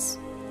horse.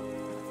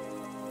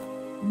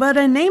 But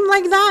a name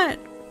like that,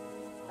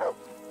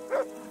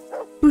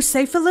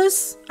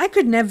 Bucephalus, I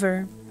could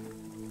never.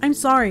 I'm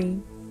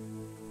sorry.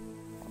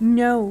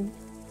 No,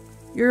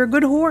 you're a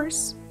good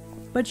horse,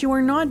 but you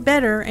are not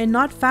better and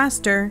not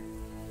faster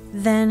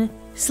than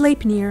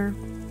Sleipnir.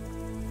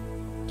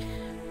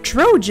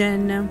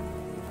 Trojan.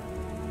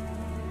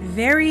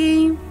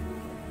 Very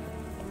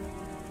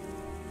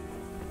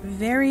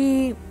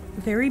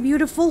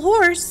beautiful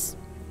horse.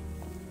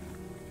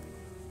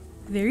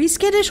 Very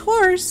skittish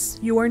horse.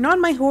 You are not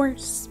my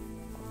horse.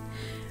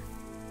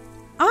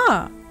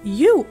 Ah,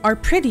 you are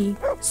pretty,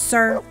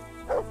 sir.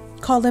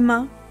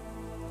 Kalima.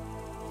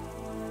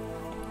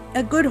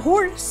 A good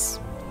horse.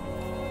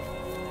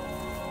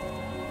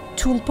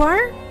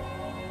 Tulpar?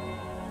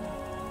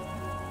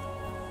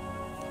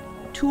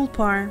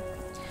 Tulpar.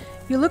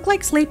 You look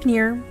like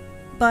Sleipnir,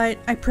 but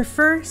I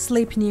prefer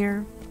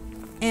Sleipnir.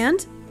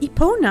 And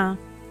Epona.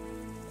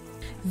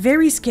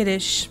 Very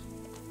skittish.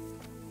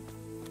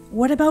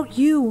 What about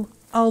you,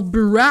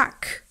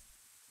 Alburak?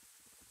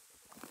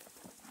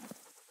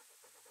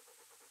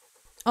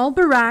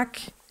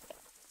 Alburak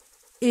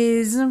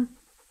is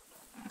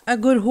a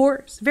good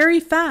horse, very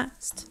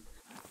fast.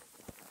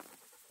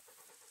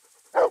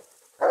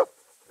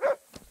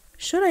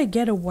 Should I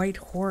get a white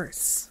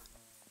horse?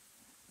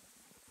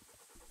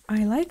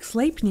 I like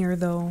Sleipnir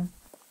though.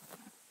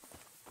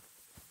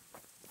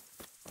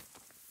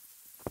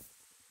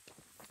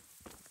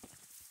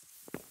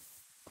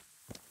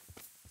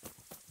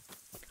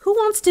 Who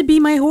wants to be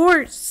my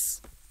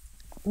horse?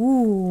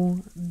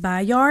 Ooh,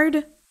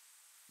 Bayard?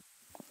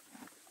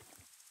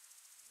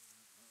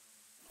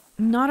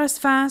 Not as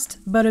fast,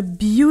 but a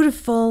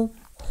beautiful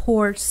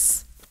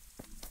horse.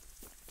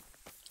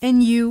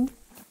 And you?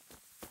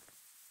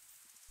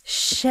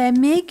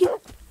 Shemig?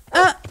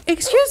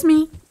 Excuse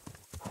me.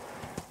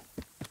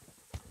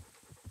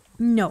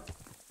 No.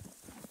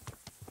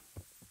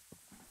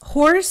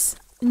 Horse?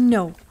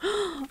 No.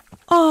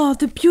 Oh,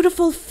 the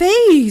beautiful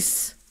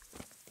face!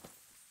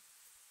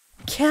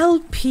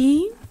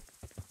 Kelpie?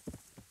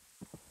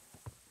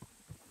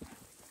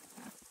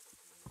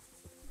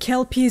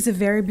 Kelpie is a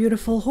very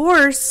beautiful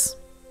horse.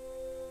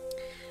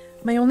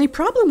 My only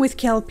problem with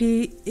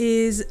Kelpie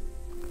is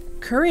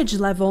courage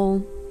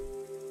level.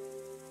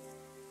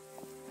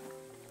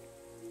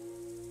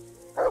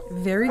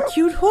 Very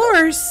cute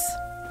horse.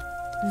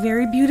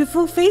 Very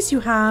beautiful face you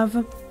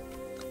have.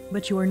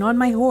 But you are not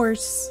my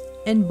horse.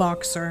 And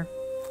boxer.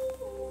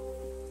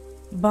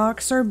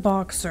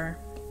 Boxer.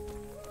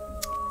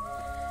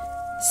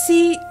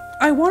 See,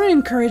 I want to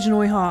encourage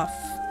Neuhoff.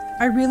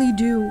 I really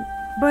do.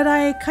 But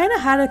I kind of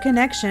had a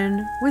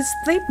connection with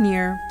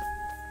Sleipnir.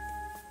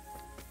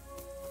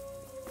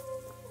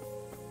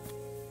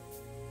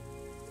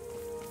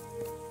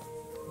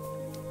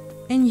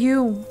 And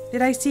you,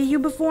 did I see you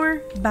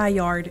before?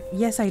 Bayard.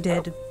 Yes, I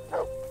did.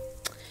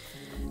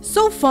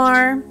 So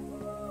far,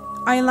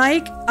 I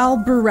like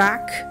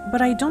Alburak,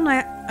 but I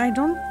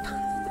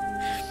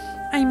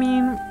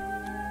mean,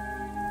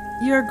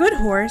 you're a good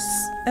horse,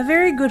 a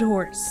very good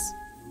horse.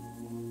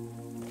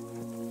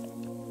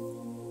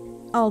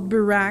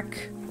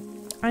 Alburak.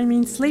 I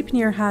mean,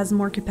 Sleipnir has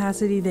more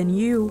capacity than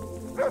you.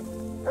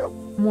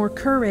 More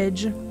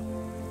courage.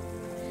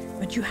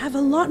 But you have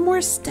a lot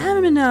more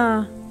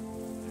stamina.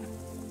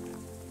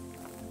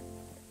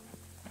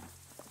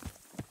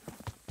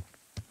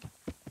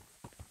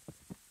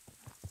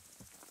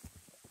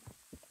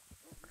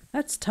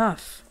 That's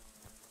tough.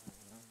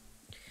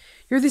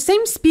 You're the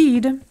same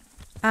speed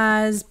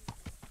as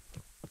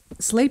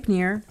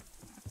Sleipnir.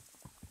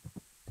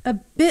 A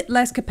bit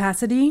less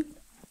capacity.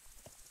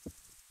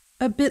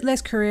 A bit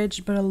less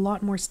courage, but a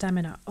lot more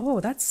stamina. Oh,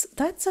 that's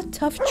a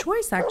tough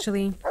choice,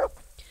 actually.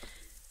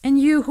 And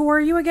you, who are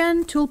you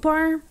again?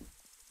 Tulpar?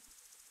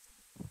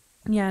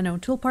 Yeah, no,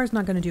 Tulpar's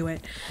not gonna do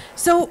it.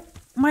 So,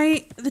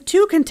 the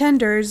two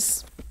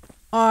contenders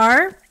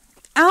are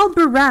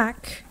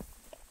Alburak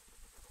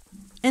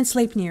and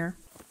Sleipnir.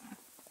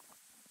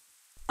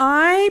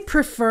 I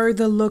prefer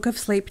the look of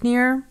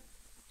Sleipnir,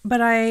 but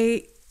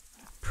I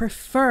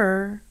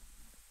prefer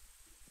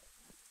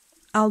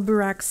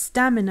Alburak's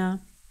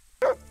stamina.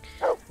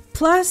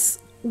 Plus,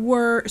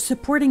 we're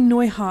supporting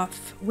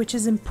Neuhoff, which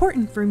is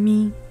important for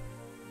me.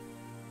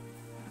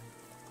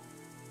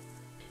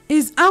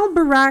 Is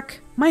Alburak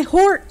my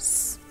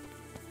horse?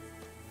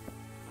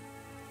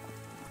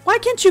 Why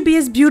can't you be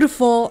as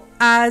beautiful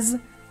as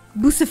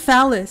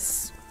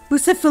Bucephalus?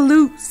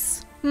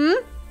 Bucephalus,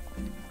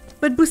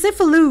 But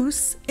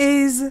Bucephalus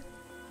is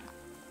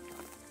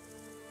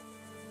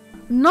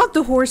not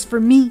the horse for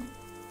me.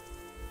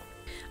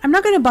 I'm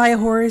not going to buy a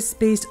horse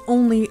based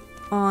only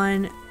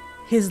on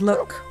his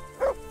look,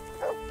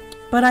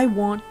 but I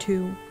want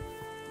to.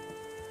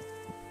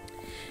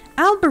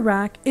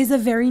 Alburak is a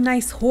very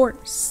nice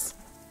horse.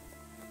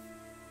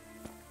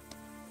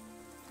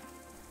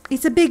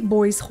 It's a big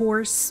boy's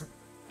horse.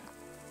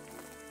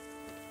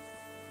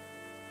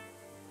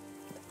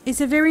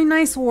 It's a very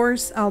nice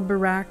horse,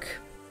 Albarak.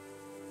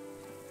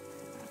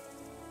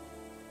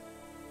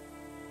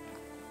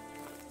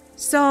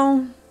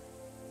 So...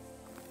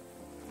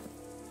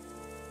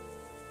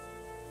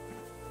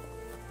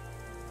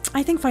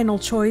 I think final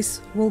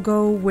choice will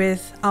go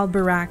with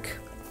Albarak.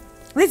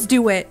 Let's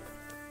do it.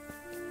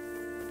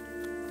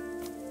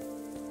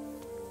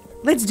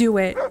 Let's do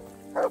it.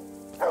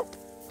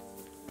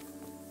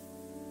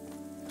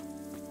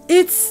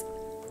 It's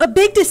a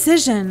big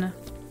decision.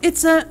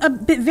 It's a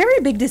very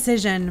big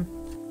decision.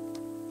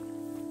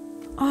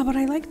 Oh, but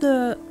I like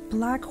the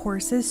black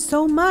horses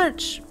so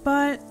much,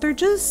 but they're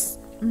just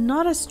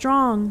not as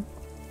strong.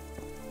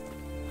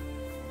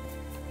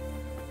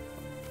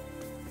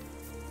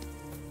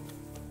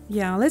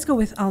 Yeah, let's go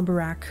with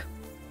Albarak.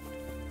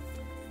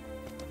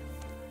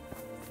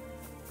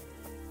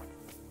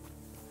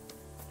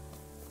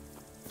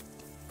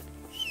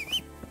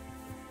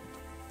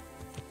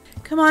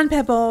 Come on,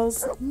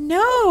 Pebbles.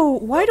 No!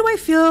 Why do I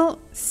feel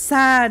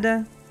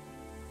sad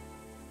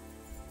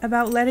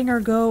about letting her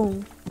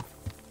go?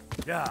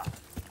 Yeah.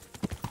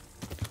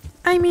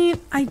 I mean,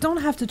 I don't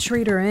have to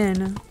trade her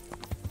in.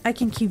 I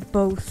can keep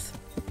both.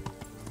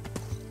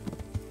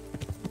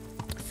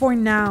 For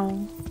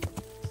now.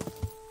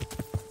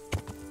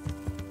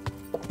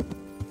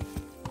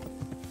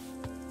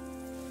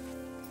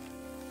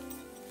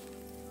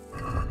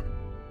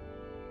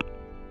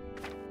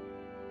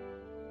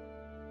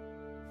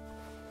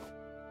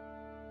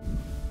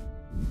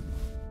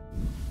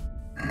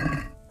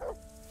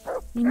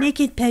 You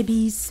naked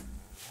pebbies.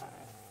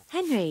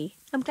 Henry,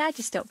 I'm glad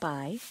you stopped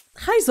by.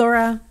 Hi,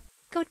 Zora.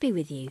 God be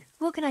with you.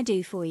 What can I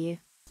do for you?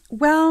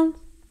 Well,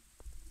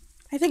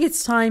 I think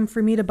it's time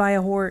for me to buy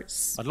a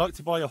horse. I'd like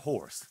to buy a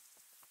horse.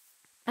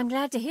 I'm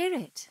glad to hear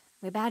it.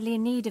 We're badly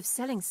in need of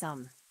selling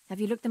some. Have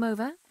you looked them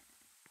over?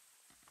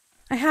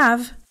 I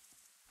have.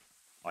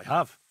 I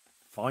have.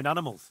 Fine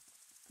animals.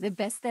 The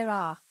best there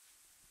are.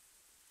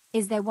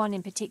 Is there one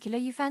in particular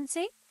you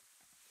fancy?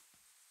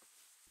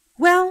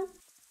 Well,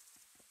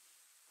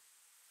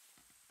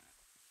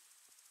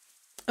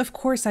 of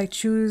course I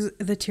choose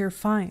the tier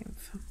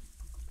 5.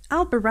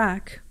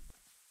 Albarak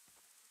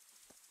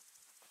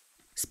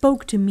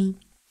spoke to me.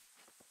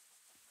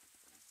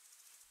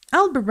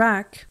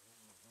 Albarak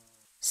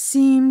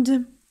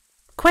seemed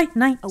quite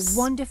nice. A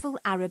wonderful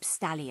Arab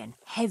stallion.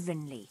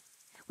 Heavenly.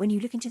 When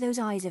you look into those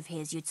eyes of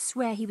his, you'd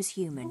swear he was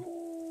human.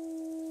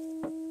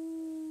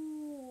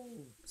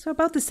 So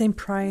about the same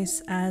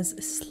price as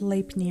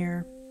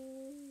Sleipnir.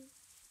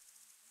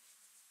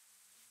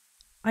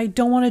 I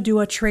don't want to do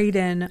a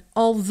trade-in,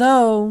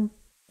 although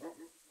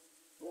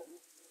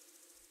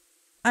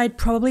I'd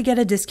probably get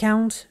a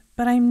discount,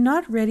 but I'm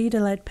not ready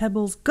to let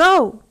Pebbles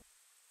go.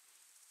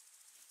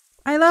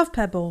 I love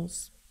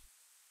Pebbles.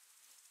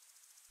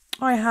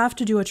 I have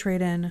to do a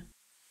trade-in.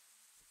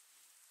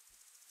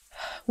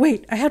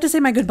 Wait, I have to say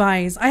my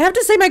goodbyes. I have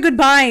to say my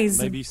goodbyes.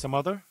 Maybe some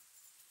other?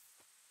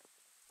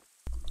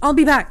 I'll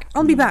be back.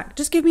 I'll be back.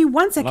 Just give me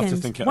 1 second. I'll have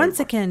to think it One over.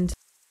 second.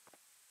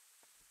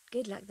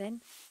 Good luck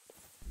then.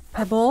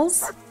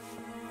 Pebbles,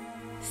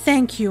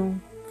 thank you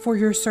for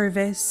your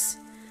service.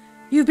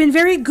 You've been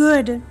very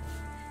good,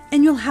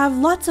 and you'll have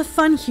lots of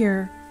fun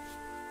here.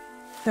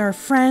 There are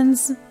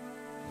friends,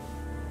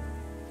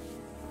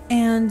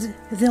 and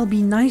they'll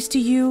be nice to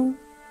you.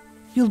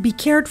 You'll be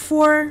cared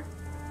for.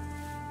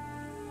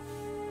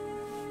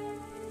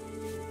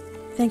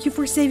 Thank you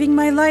for saving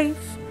my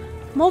life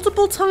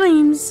multiple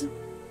times.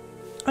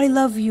 I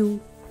love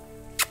you.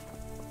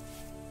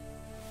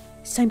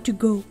 It's time to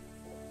go.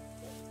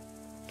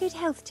 Good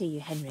health to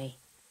you, Henry.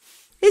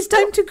 It's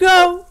time to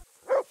go.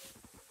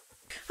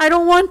 I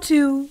don't want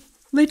to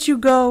let you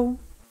go.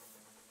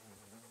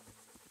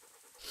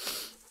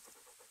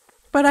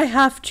 But I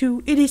have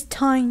to. It is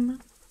time.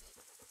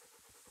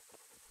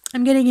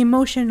 I'm getting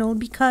emotional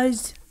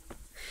because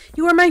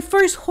you are my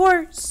first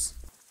horse.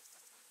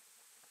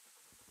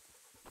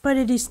 But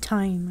it is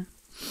time.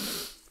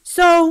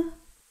 So,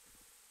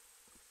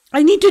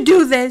 I need to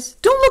do this.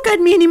 Don't look at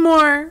me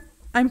anymore.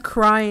 I'm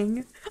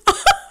crying.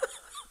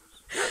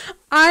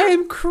 I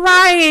am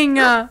crying.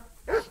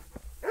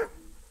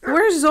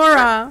 Where's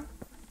Zora?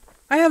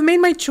 I have made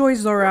my choice,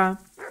 Zora.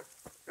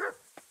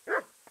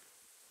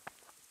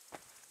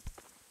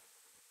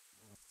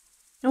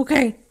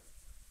 Okay,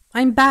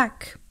 I'm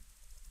back.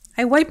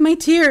 I wipe my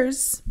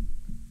tears.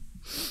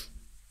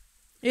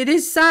 It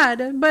is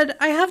sad, but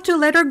I have to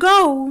let her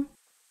go.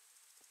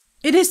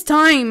 It is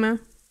time.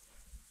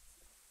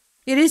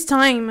 It is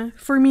time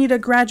for me to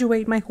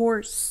graduate my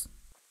horse.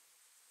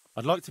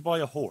 I'd like to buy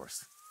a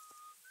horse.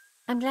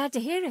 I'm glad to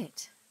hear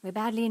it. We're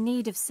badly in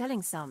need of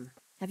selling some.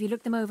 Have you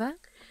looked them over?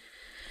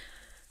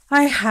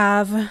 I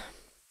have.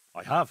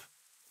 I have.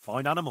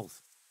 Fine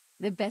animals.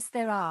 The best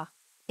there are.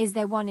 Is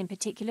there one in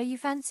particular you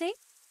fancy?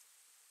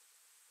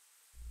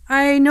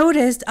 I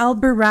noticed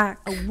Albarak.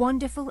 A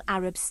wonderful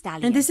Arab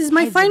stallion. And this is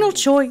my final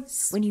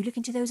choice. When you look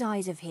into those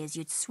eyes of his,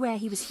 you'd swear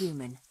he was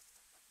human.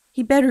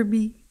 He better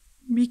be.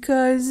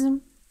 Because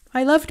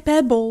I loved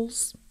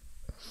pebbles.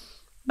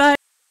 But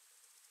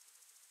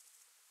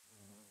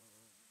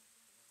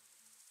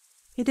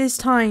it is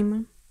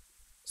time.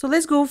 So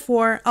let's go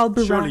for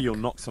AUDREY. Surely you'll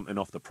knock something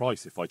off the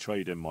price if I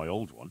trade in my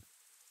old one.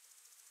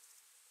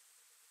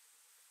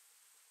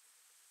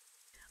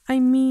 I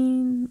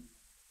mean,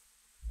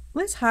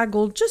 let's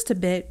haggle just a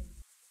bit.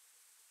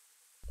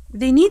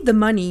 They need the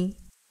money.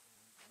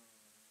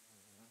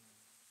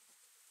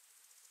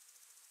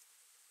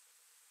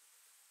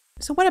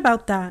 So what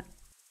about that?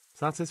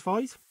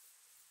 Satisfied?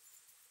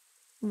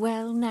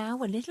 Well, now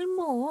a little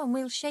more and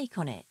we'll shake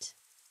on it.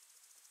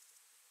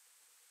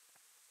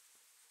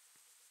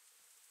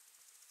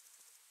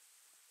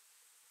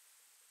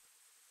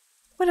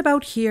 What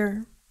about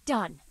here?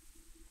 Done.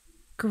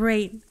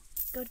 Great.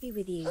 God be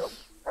with you.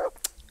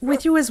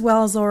 With you as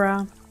well,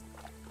 Zora.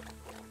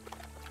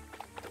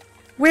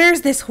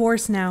 Where's this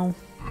horse now?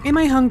 Am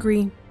I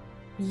hungry?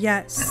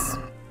 Yes.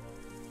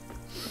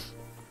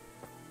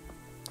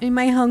 Am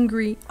I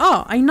hungry?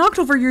 Oh, I knocked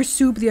over your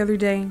soup the other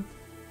day.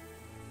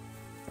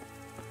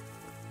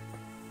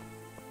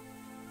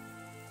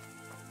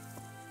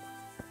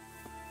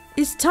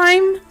 It's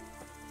time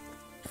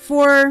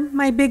for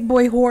my big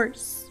boy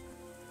horse.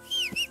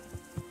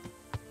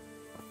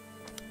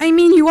 I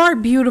mean, you are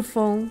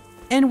beautiful,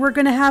 and we're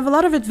gonna have a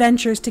lot of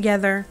adventures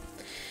together.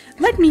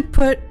 Let me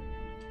put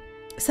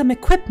some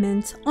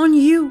equipment on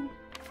you.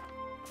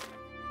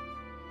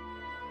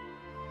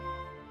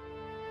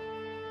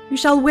 You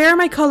shall wear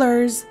my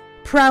colors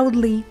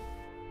proudly.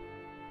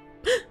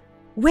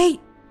 Wait.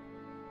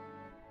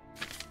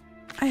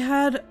 I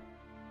had...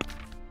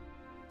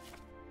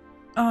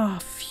 Oh,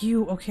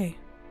 phew, okay.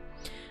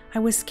 I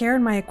was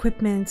scared my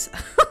equipment...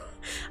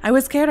 I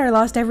was scared I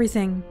lost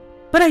everything,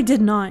 but I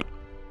did not.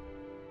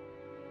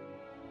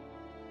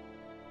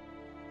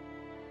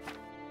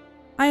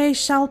 I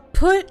shall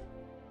put...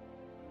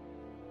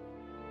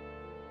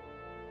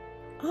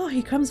 Oh,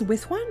 he comes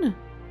with one?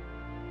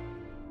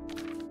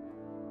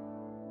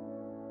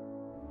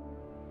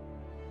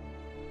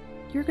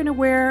 You're gonna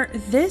wear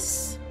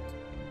this,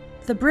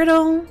 the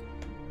bridle,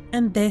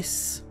 and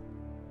this.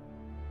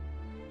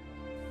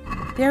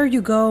 There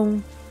you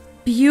go.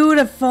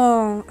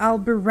 Beautiful,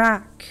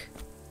 AUDREY.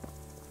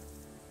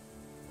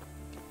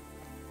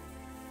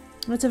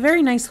 It's a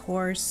very nice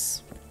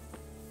horse.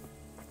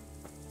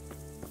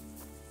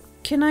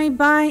 Can I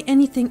buy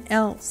anything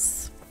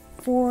else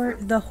for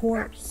the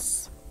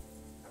horse?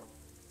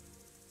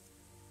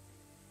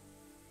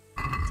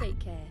 Take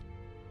care.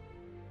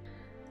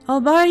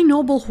 I'll buy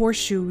noble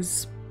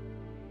horseshoes.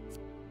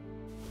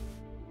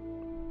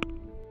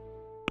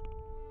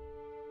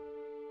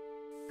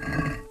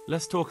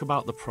 Let's talk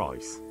about the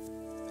price.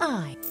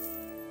 Aye.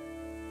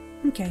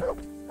 Okay.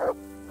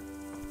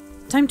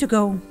 Time to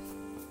go.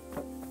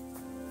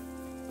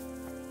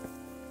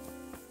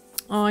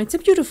 Oh, it's a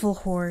beautiful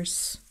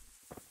horse.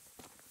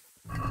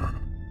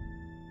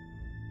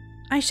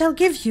 I shall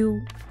give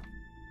you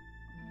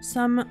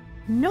some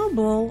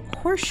noble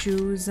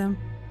horseshoes.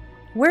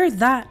 Wear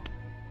that.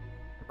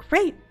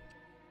 Great.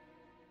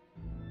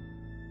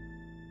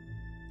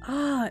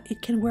 Ah,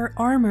 it can wear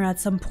armor at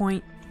some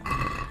point.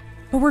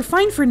 But we're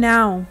fine for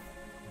now.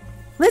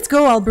 Let's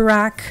go,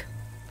 AUDREY.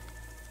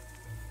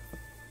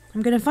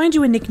 I'm gonna find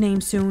you a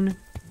nickname soon.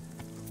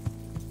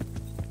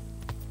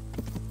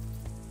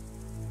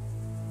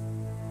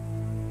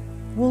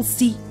 We'll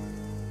see.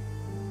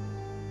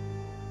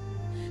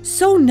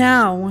 So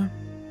now,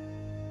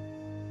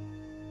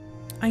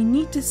 I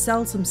need to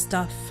sell some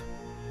stuff.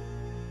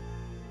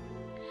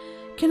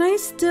 Can I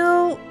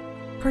still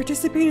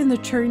participate in the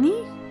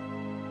tourney?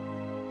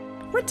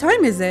 What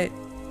time is it?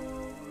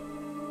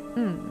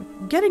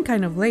 Getting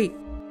kind of late.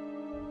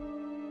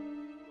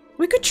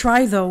 We could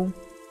try though.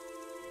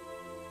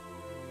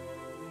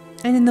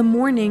 And in the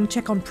morning,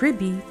 check on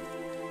Pribby.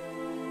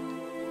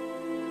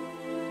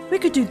 We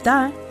could do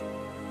that.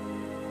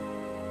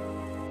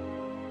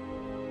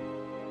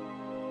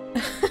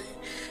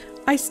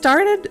 I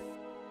started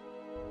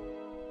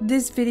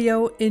this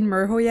video in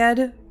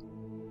Merhoyed.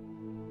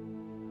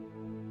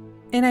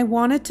 And I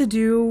wanted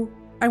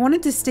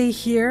to stay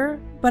here,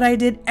 but I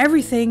did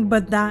everything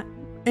but that.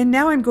 And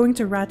now I'm going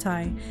to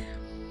Ratai.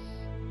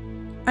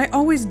 I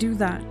always do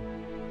that.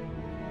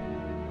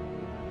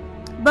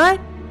 But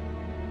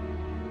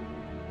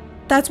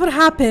that's what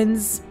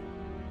happens.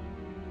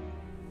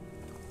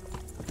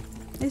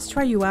 Let's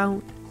try you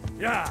out.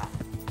 Yeah.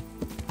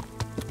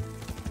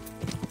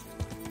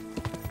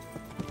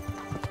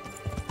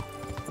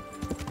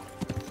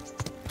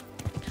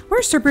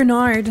 Where's Sir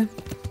Bernard?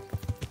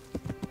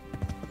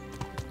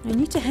 I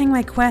need to hang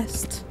my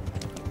quest.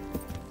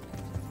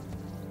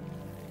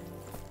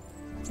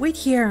 Wait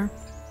here.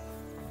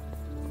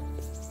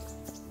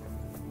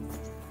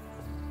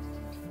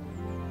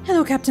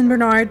 Hello, Captain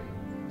Bernard.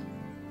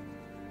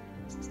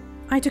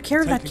 I took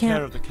care of that camp.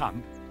 Care of the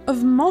camp?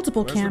 Of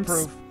multiple Where's camps. the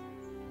proof?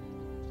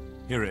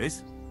 Here it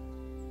is.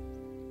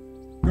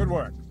 Good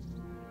work.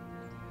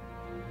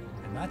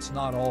 And that's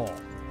not all.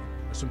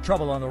 There's some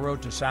trouble on the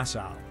road to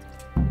Sasau.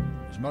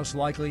 There's most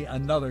likely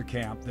another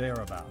camp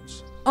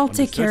thereabouts. I'll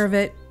take care of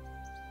it.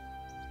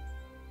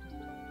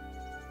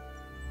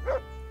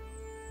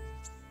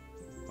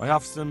 I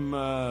have some,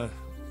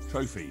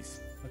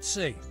 trophies. Let's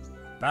see.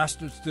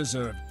 Bastards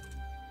deserve.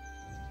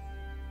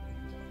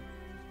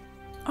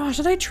 Oh,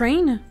 should I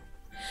train?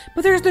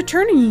 But there's the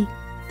tourney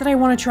that I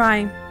want to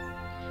try.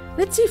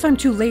 Let's see if I'm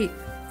too late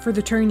for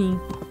the tourney.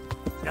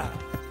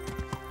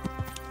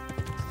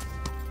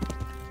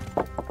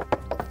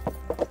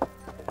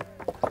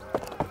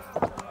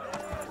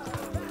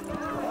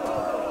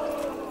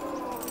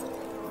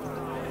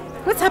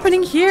 What's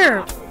happening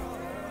here?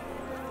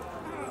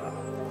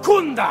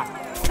 Kunda!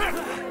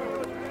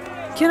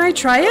 Can I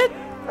try it?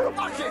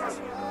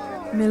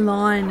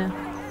 Milan.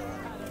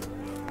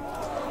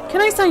 Can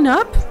I sign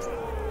up?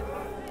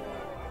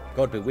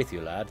 God be with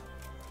you, lad.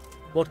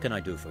 What can I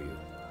do for you?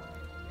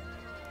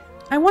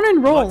 I want to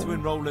enroll. I'd like to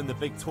enroll in the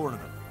big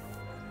tournament.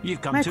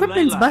 You've come My too late,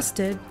 equipment's lad.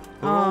 busted.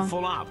 We're all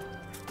full up.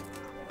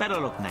 Better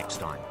luck next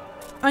time.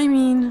 I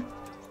mean...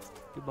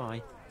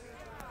 Goodbye.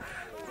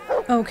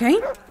 Okay.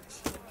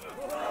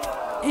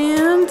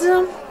 And...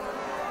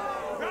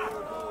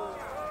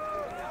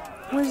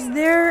 was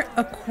there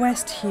a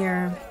quest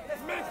here?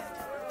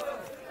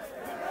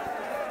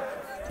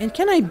 And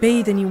can I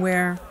bathe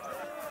anywhere?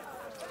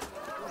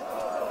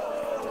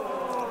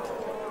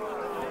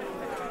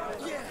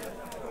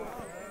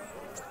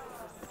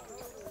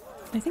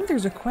 I think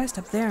there's a quest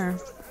up there.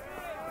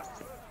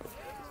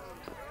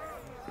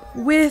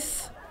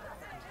 With...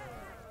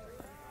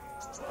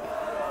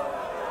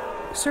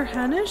 Sir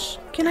Hanish?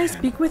 Can I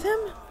speak with him?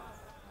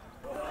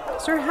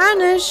 Sir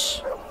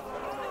Hanish!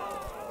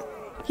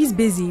 He's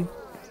busy.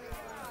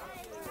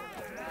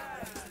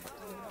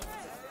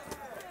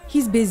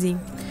 He's busy.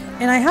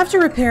 And I have to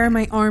repair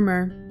my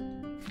armor.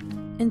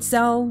 And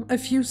sell a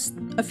few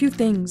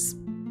things.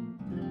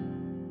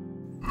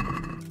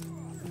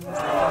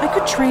 I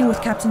could train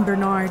with Captain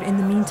Bernard in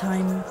the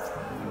meantime.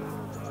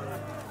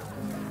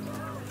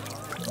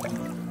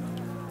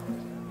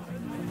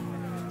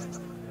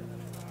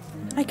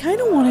 I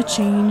kind of want to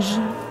change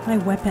my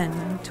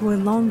weapon to a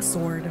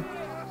longsword.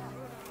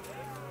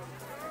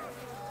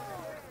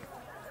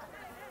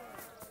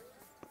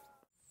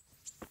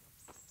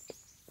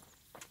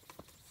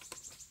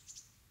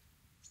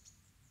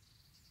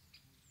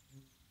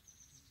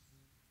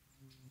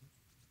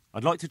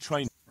 I'd like to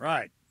train.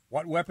 Right.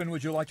 What weapon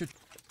would you like to...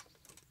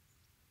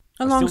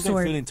 A I longsword. still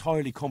don't feel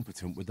entirely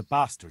competent with the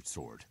bastard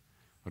sword.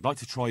 I'd like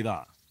to try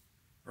that.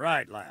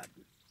 Right, lad.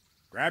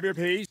 Grab your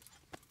piece.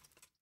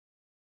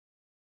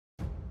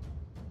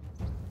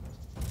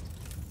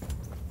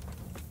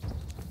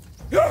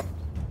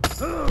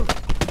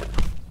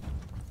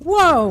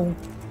 Whoa!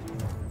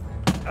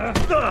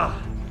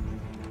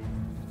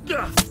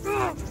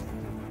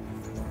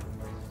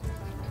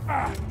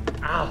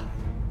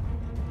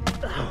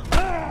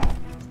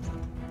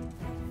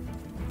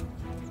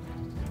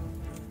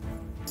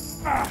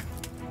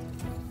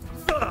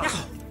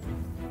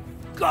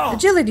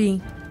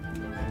 Agility.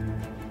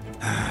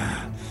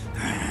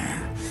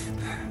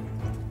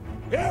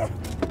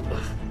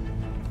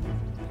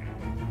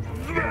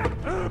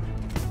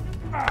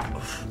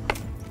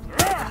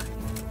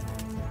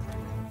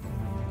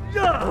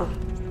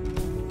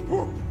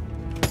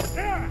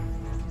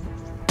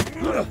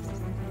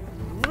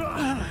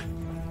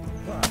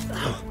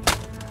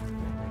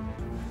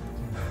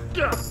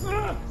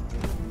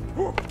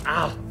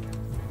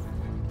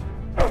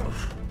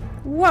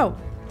 Whoa.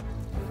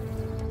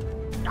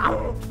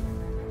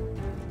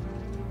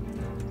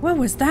 What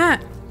was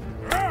that?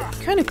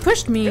 Kind of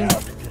pushed me. I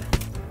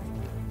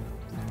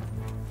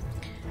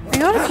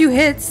got a few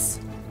hits,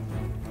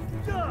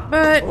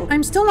 but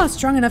I'm still not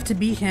strong enough to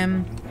beat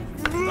him.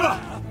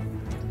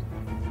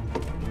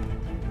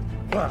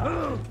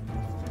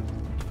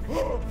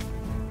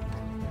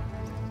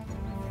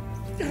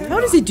 How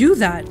does he do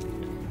that?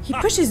 He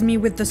pushes me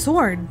with the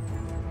sword.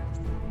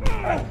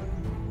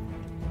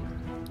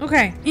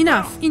 Okay,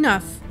 enough,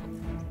 enough.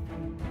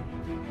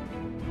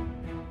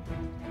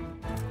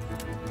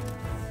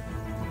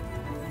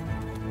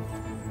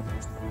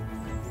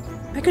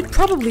 I could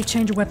probably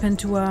change a weapon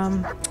to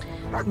a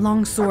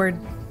long sword.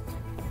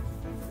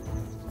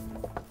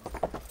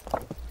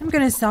 I'm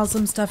gonna sell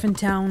some stuff in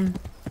town.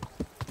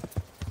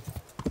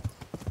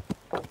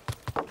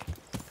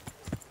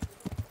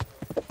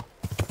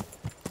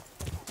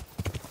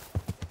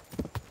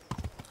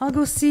 I'll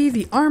go see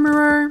the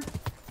armorer.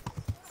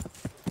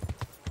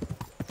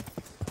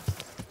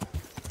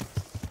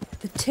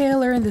 The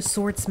tailor and the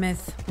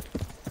swordsmith.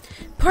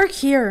 Park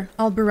here,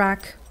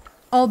 Albarak.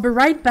 I'll be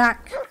right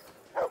back.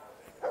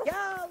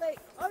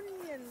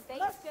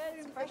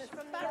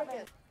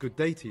 Good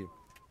day to you.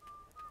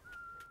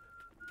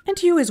 And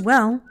to you as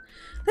well.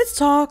 Let's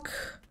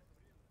talk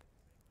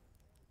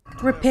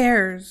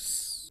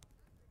repairs.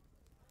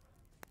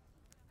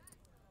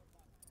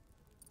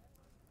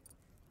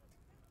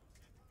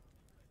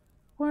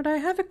 What I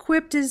have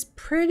equipped is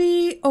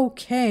pretty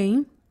okay.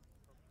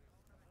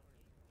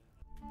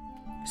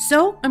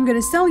 So, I'm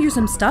gonna sell you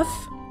some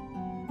stuff.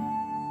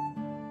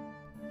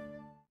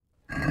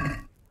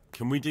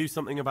 Can we do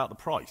something about the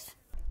price?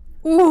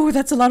 Ooh,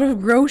 that's a lot of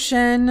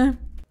groschen.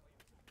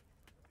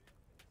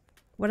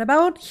 What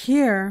about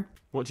here?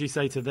 What do you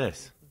say to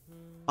this?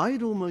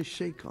 I'd almost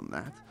shake on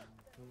that.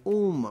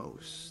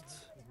 Almost.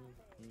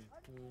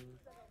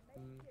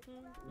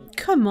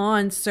 Come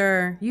on,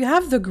 sir. You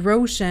have the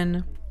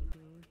groschen.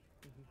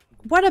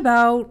 What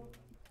about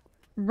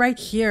right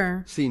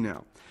here? See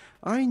now,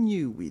 I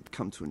knew we'd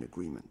come to an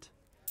agreement.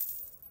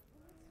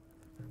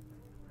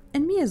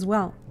 And me as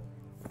well.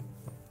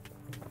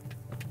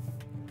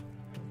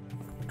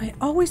 I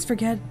always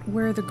forget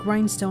where the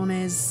grindstone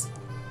is.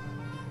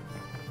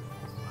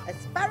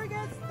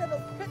 Asparagus that'll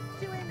cut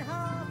you in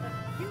half.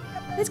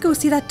 Let's go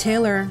see that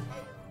tailor.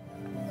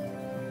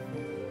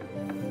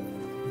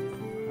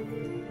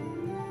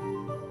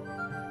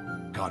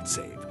 God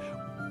save.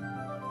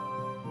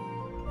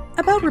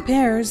 About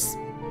repairs.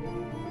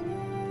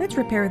 Let's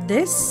repair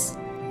this.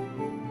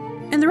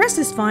 And the rest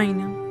is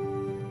fine.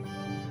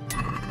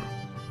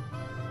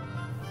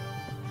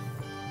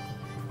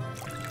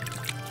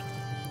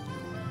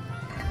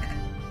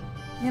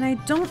 And I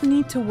don't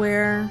need to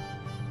wear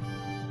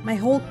my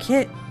whole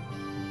kit.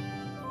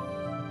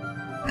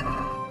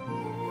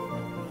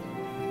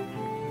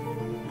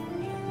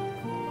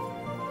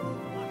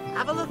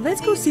 Let's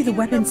go see the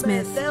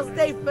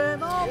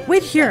weaponsmith.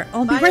 Wait here,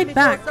 I'll be right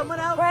back.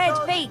 Bread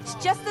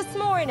baked just this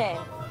morning.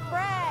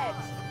 Bread.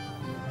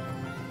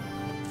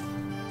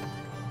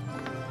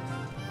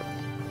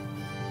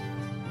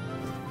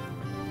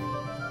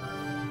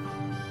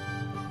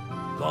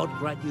 God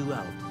grant you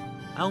health.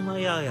 How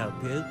may I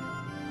help you?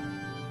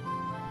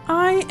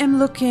 I am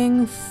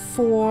looking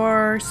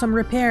for some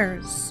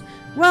repairs.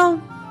 Well,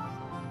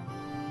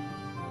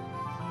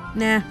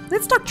 nah,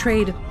 let's talk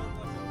trade.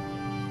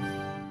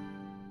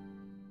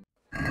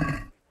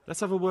 Let's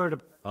have a word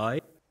of...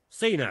 I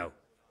see now.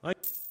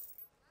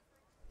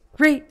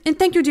 Great, and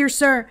thank you, dear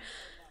sir.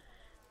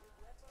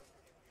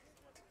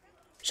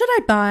 Should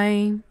I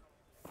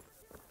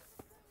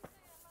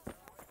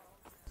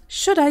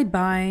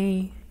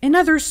buy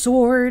another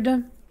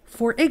sword?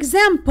 For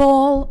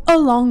example, a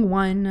long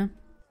one.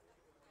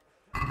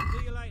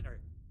 See you later.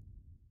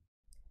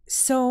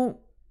 So,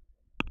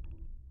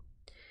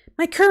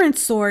 my current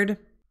sword,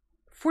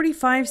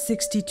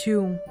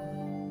 4562.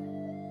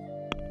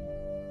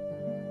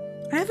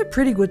 I have a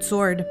pretty good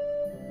sword.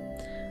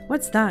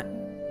 What's that?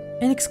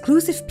 An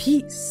exclusive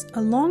piece,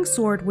 a long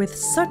sword with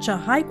such a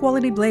high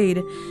quality blade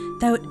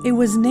that it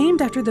was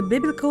named after the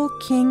biblical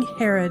King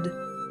Herod,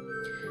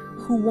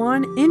 who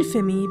won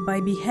infamy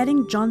by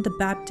beheading John the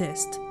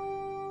Baptist.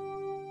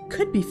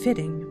 Could be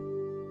fitting.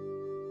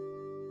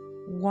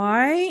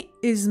 Why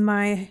is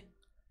my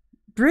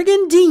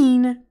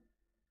brigandine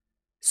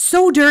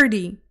so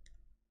dirty?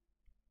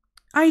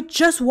 I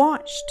just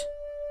washed.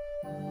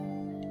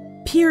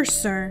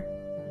 Piercer.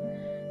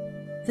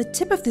 The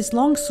tip of this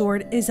long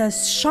sword is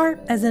as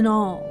sharp as an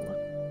awl.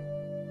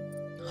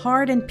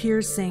 Hard and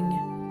piercing.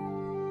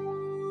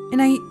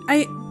 And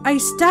I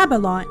stab a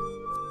lot.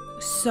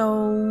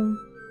 So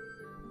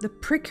the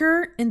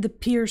pricker and the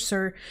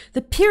piercer.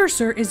 The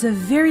piercer is a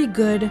very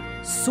good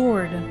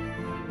sword.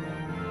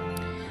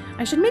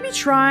 I should maybe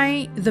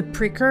try the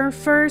pricker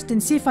first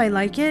and see if I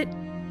like it.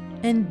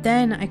 And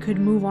then I could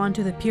move on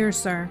to the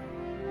piercer.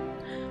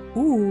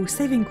 Ooh,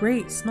 saving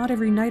grace. Not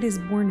every knight is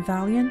born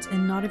valiant,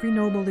 and not every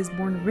noble is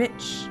born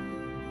rich.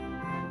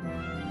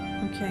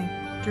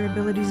 Okay,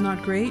 durability's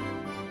not great.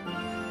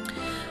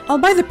 I'll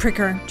buy the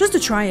pricker, just to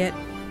try it.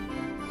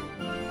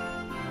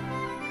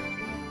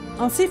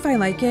 I'll see if I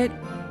like it.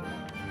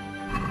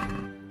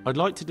 I'd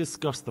like to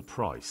discuss the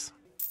price.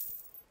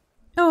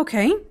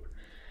 Okay.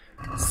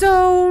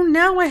 So,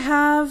 now I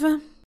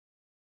have...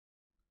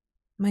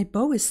 My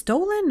bow is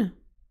stolen.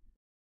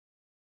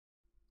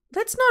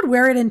 Let's not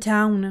wear it in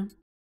town.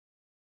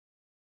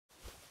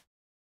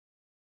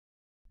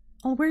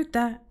 I'll wear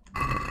that.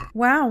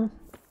 Wow.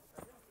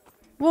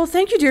 Well,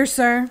 thank you, dear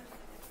sir.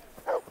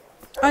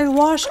 I'll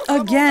wash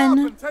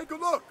again.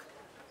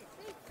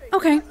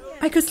 Okay,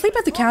 I could sleep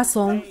at the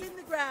castle.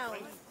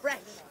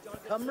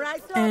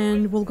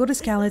 And we'll go to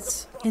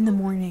Skalitz in the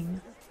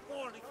morning.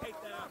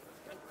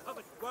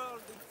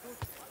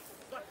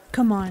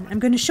 Come on, I'm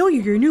going to show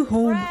you your new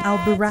home,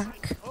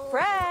 Alburak.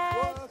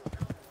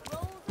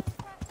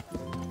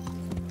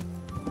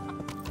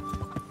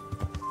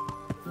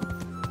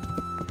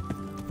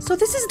 So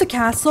this is the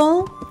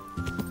castle,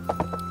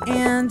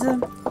 and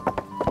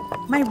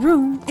my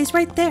room is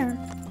right there.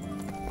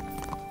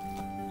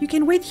 You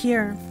can wait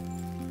here.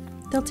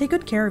 They'll take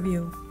good care of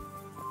you.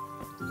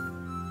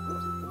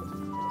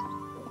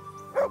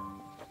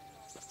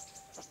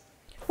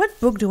 What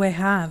book do I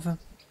have?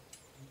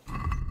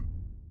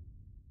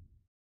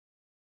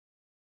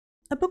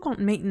 A book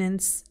on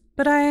maintenance,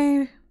 but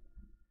I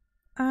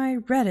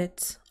read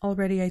it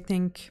already, I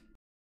think.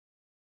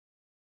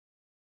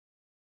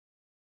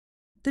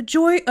 The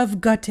Joy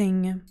of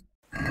Gutting.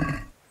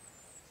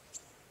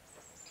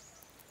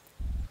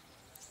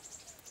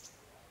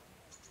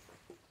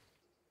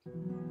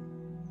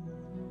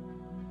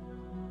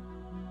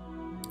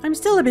 I'm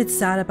still a bit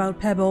sad about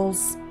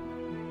Pebbles.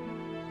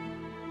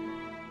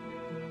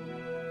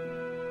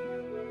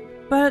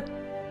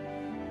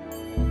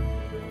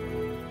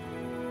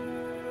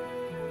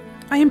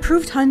 I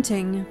improved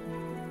hunting,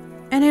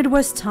 and it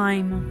was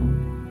time.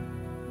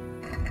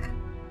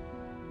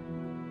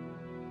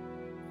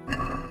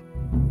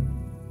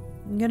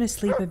 I'm gonna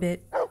sleep a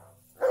bit.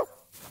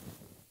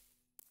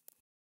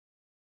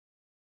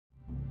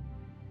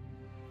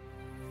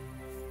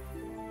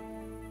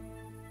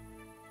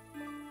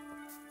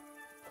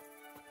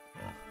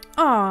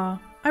 Aw,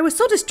 I was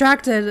so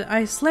distracted,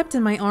 I slept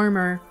in my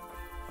armor.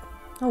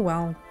 Oh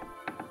well.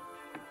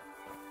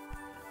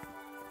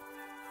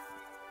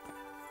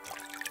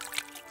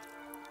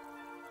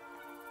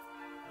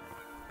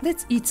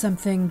 Let's eat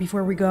something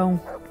before we go.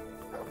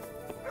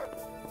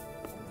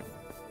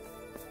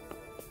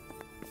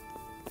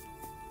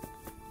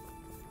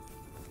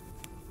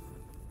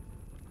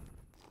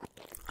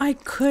 I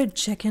could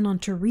check in on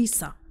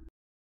Teresa.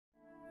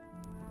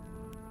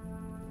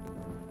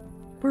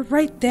 We're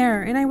right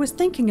there, and I was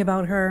thinking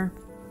about her.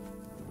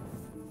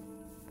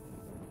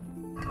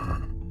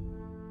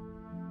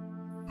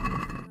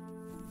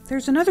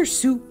 There's another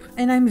soup,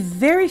 and I'm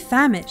very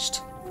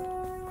famished.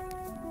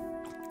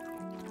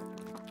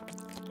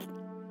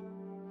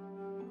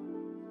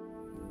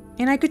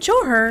 And I could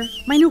show her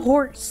my new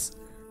horse.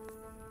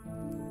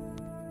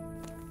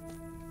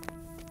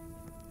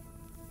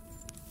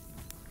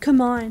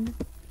 Come on,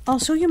 I'll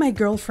show you my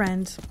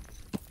girlfriend.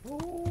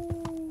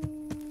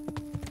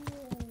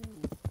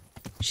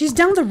 She's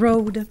down the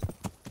road.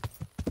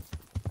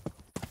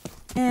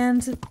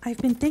 And I've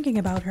been thinking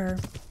about her.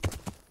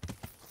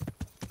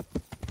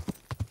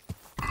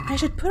 I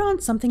should put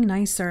on something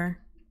nicer.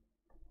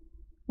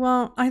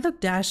 Well, I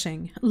look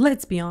dashing,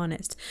 let's be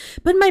honest.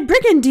 But my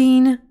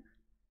brigandine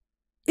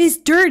is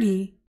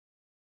dirty.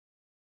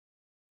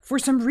 For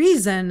some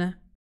reason.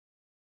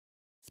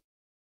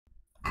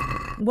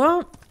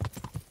 Well,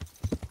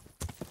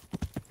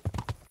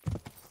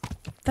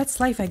 that's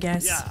life, I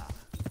guess. Yeah.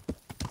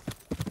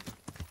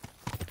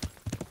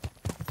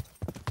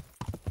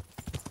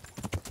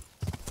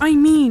 I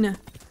mean,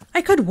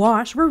 I could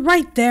wash. We're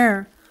right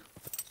there.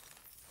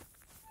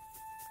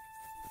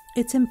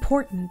 It's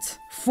important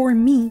for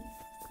me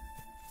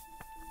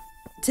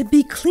to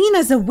be clean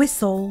as a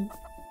whistle.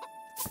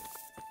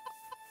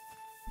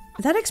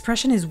 That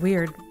expression is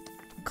weird.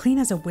 Clean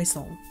as a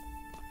whistle.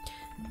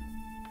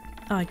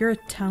 Ah, you're a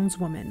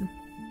townswoman.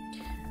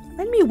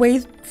 Let me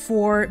wait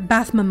for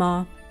Bath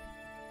Mama.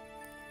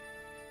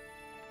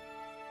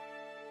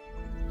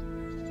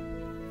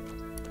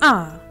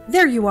 Ah,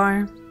 there you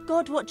are.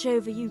 God watch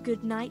over you,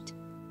 good knight.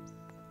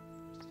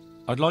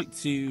 I'd like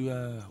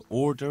to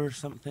order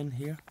something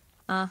here.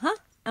 Uh-huh.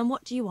 And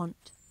what do you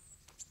want?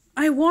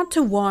 I want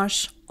to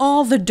wash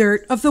all the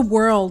dirt of the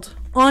world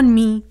on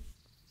me.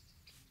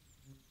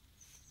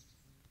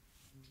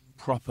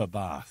 Proper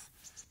bath.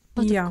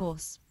 But yeah. Of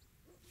course.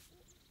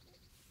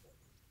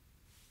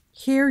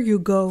 Here you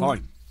go.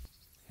 Fine.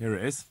 Here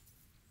it is.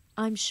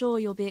 I'm sure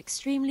you'll be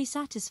extremely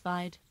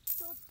satisfied.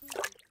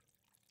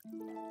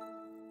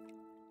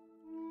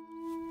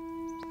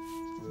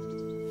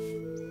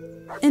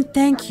 And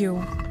thank you.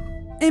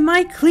 Am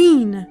I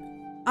clean?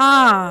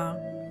 Ah.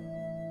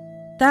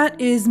 That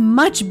is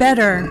much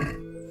better.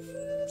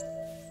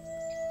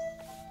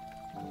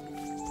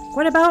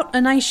 What about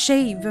a nice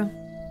shave?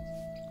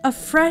 A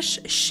fresh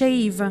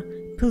shave,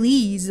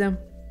 please.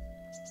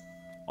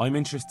 I'm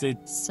interested.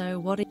 So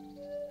what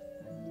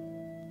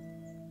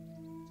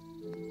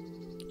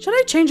Should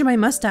I change my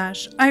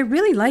mustache? I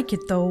really like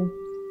it though.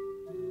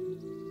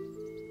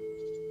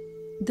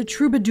 The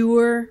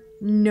troubadour?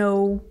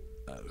 No.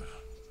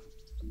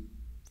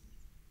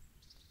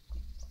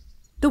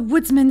 The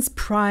woodsman's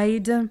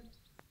pride?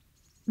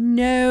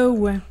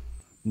 No.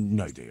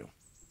 No deal.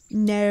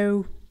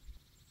 No.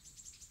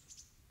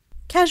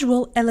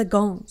 Casual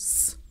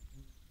elegance.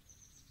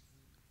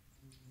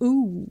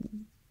 Ooh.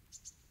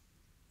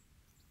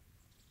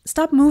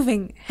 Stop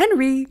moving.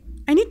 Henry,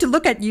 I need to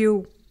look at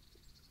you.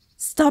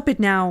 Stop it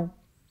now.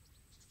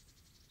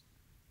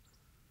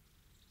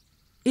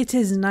 It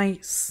is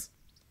nice.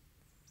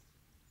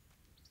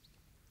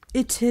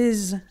 It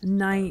is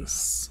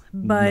nice,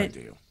 but...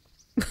 No deal.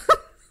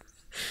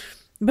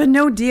 But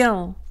no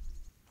deal.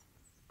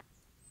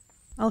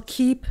 I'll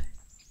keep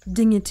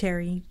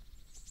dignitary.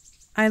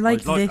 I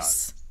like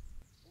this. That.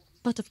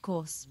 But of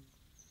course.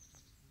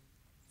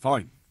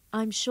 Fine.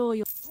 I'm sure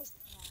you're...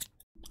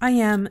 I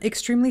am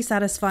extremely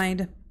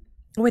satisfied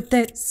with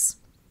this.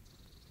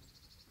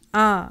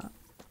 Ah.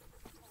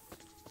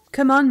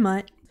 Come on,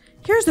 Mutt.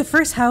 Here's the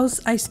first house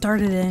I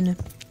started in.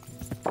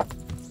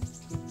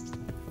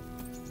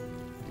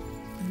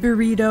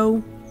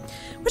 Burrito.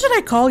 What should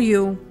I call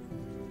you?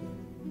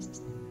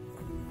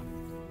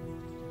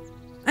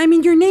 I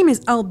mean, your name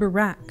is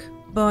Al-Barak,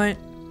 but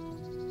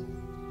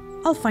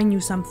I'll find you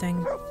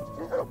something.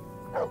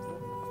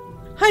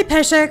 Hi,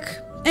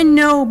 Peshek. And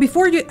no,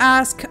 before you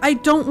ask, I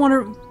don't want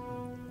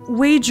to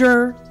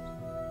wager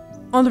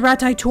on the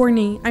Ratai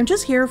tourney. I'm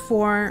just here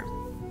for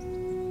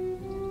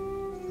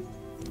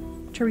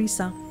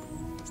Teresa.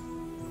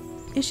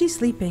 Is she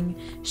sleeping?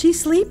 She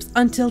sleeps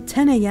until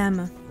 10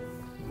 a.m.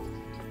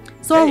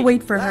 So I'll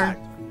wait for her.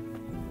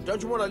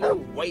 Don't you want a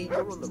little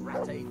wager on the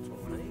rat eggs,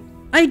 eh?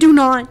 I do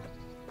not.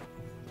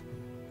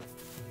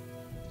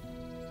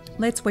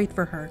 Let's wait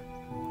for her.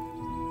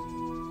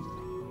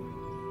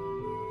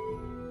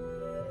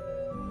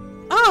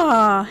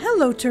 Ah,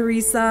 hello,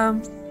 Teresa.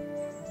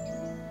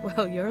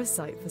 Well, you're a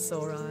sight for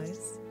sore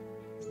eyes.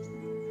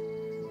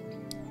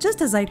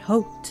 Just as I'd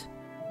hoped.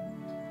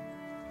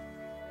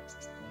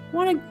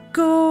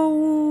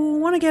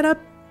 Wanna get up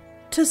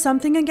to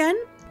something again?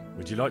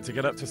 Would you like to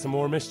get up to some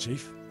more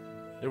mischief?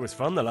 It was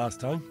fun the last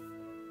time.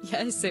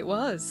 Yes, it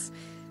was.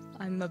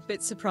 I'm a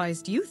bit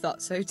surprised you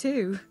thought so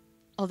too.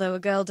 Although a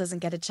girl doesn't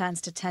get a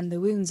chance to tend the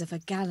wounds of a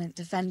gallant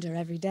defender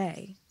every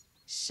day.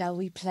 Shall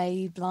we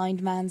play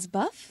blind man's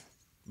buff?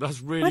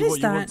 That's really what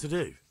you want to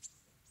do?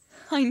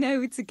 I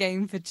know it's a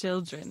game for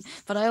children,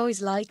 but I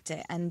always liked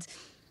it, and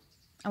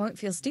I won't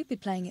feel stupid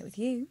playing it with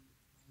you.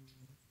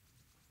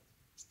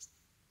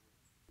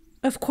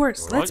 Of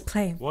course, All right. let's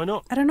play. Why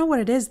not? I don't know what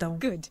it is, though.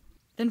 Good.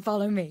 Then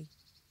follow me.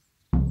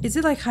 Is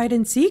it like hide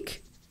and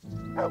seek?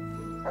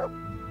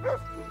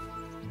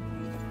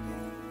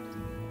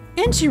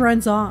 And she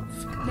runs off.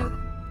 Nope.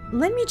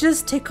 Let me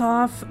just take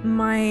off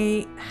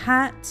my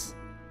hat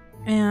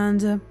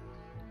and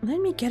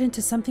let me get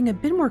into something a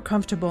bit more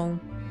comfortable.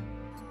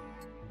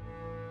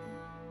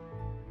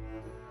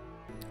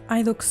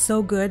 I look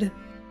so good.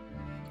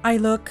 I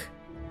look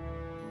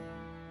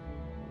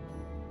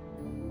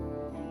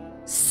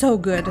so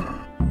good.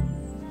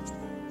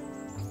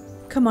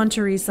 Come on,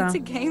 Teresa. It's a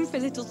game for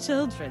little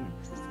children.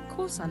 Of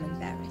course I'm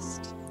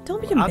embarrassed.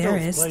 Don't be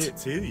embarrassed.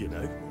 Adults play it too, you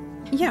know.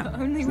 Yeah,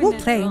 Only when we'll they're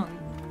play. drunk.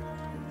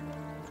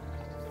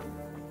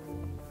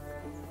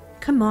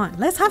 Come on,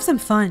 let's have some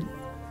fun.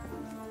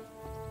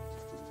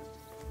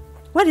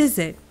 What is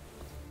it?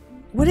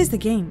 What is the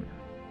game?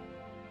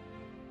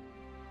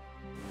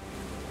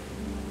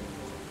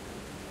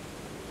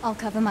 I'll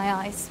cover my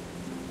eyes.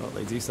 Well,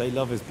 they do say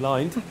love is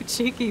blind.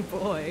 Cheeky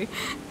boy.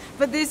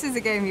 But this is a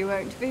game you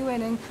won't be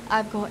winning.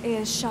 I've got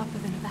ears sharper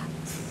than a bat.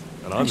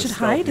 And I'm as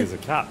stealthy as a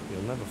cat.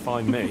 You'll never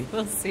find me.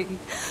 We'll see.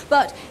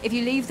 But if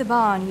you leave the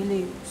barn, you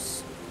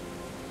lose.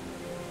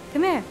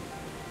 Come here.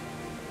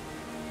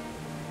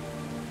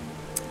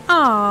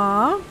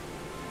 Aww.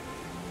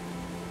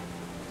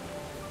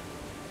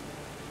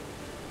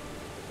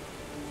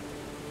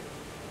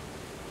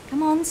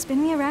 Come on,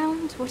 spin me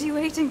around. What are you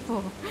waiting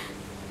for?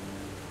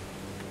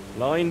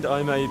 Blind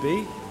I may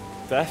be,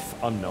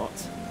 deaf I'm not.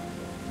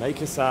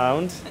 Make a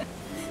sound,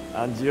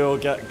 and you'll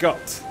get got.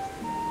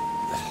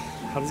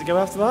 How does it go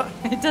after that?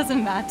 It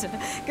doesn't matter.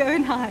 Go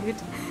and hide.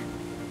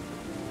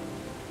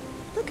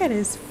 Look at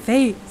his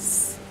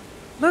face.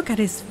 Look at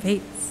his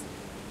face.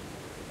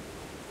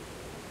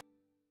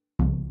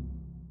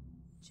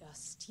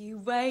 Just you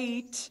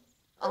wait.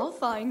 I'll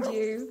find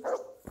you.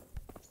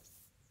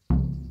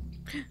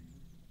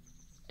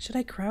 Should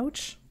I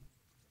crouch?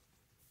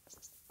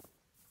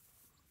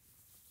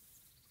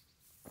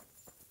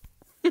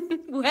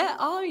 Where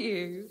are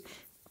you?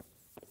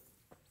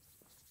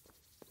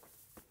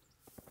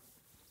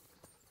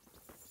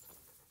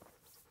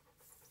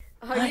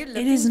 Are you It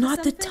looking is for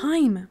not the something?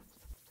 time.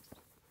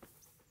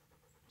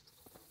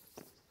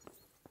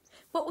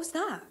 What was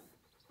that?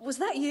 Was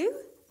that you?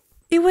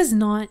 It was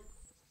not.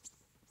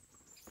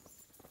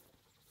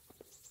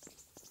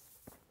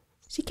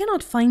 She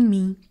cannot find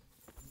me.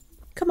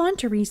 Come on,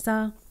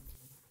 Teresa.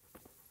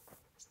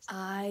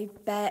 I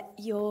bet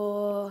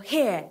you're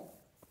here.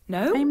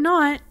 No? I'm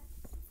not.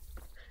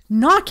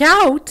 Knock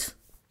out?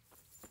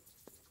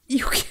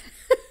 You can't.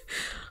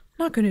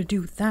 I'm not gonna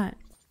do that.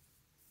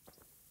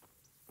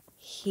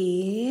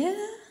 Here?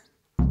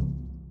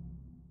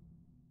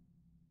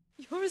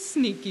 You're a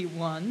sneaky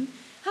one.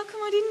 How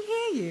come I didn't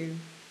hear you?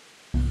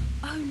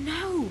 Oh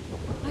no!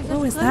 I've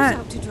left is clothes that?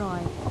 out to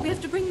dry. We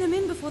have to bring them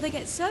in before they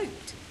get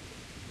soaked.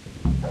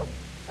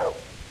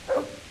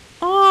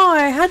 Oh,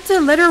 I had to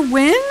let her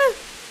win?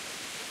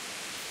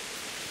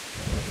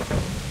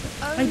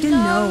 Oh I didn't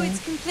no, know.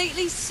 it's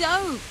completely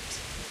soaked.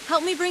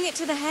 Help me bring it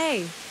to the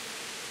hay.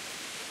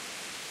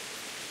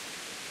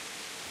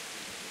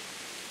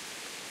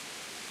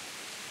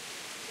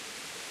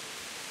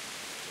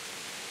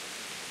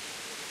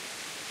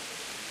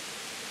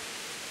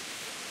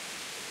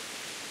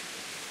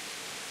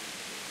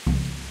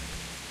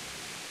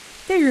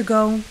 There you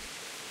go.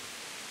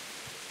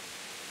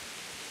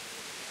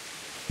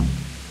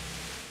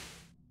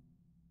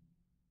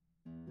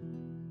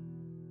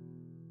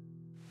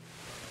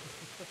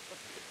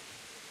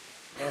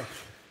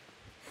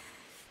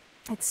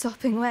 It's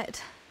sopping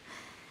wet.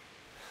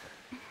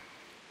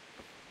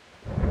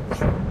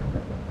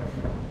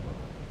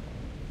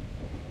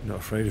 Not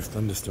afraid of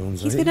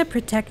thunderstorms, He's are you? gonna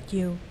protect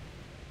you.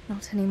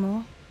 Not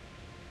anymore.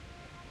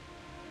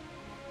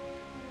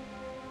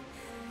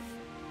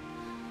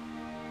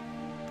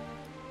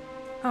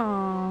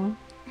 Aww.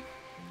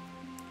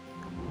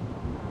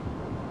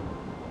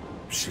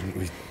 Shouldn't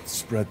we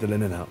spread the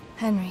linen out?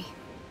 Henry,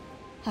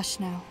 hush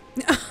now.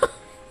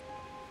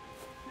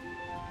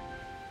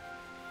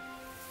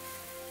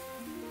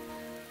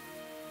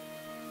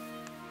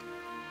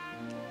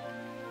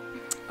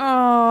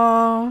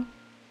 Oh.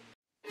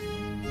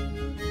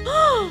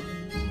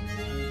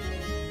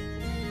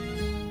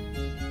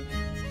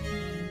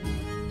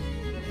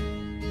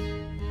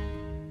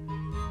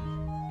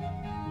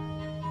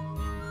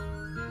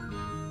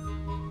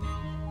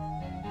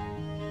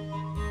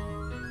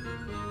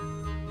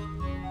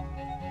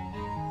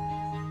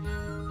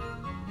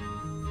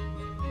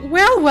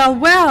 Well, well,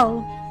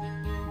 well.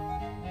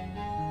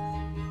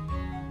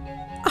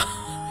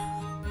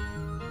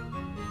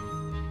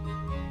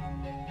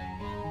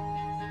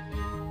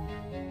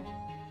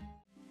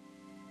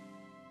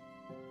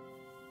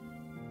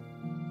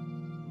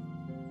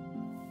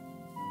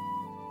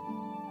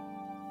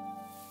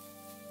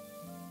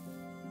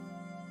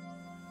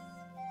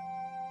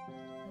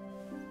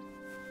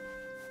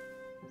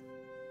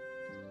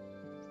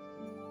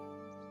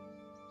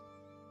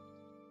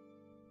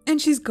 And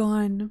she's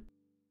gone.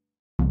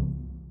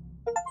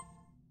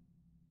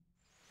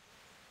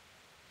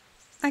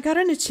 I got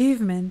an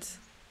achievement.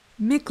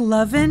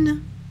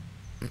 McLovin.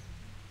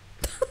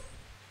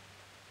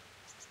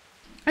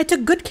 I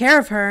took good care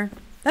of her.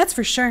 That's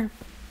for sure.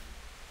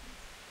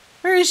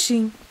 Where is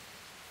she?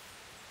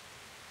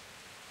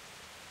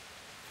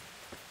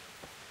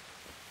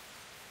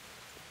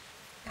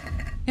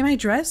 Am I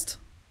dressed?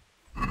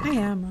 I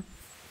am.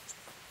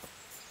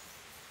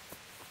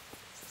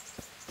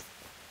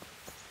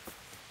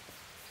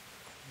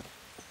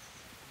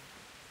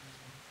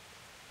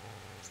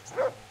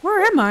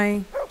 Where am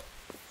I?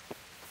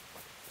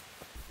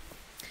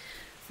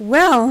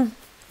 Well,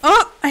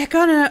 oh, I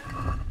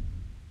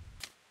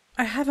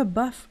have a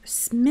buff.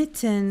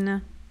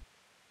 Smitten.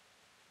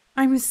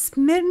 I'm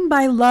smitten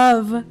by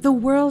love. The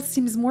world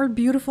seems more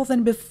beautiful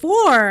than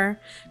before.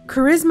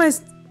 Charisma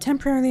is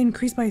temporarily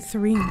increased by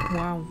 3.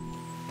 Wow.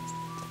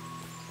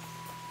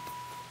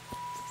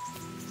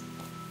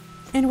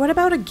 And what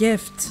about a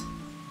gift?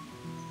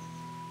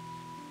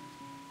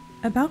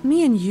 About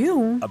me and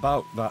you.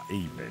 About that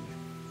evening.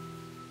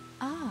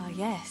 Ah,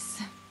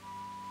 yes.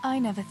 I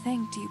never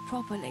thanked you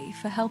properly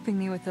for helping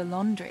me with the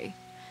laundry.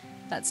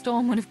 That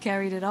storm would have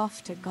carried it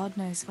off to God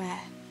knows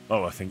where.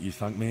 Oh, I think you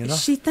thanked me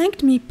enough. She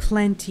thanked me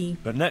plenty.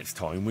 But next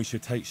time we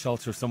should take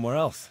shelter somewhere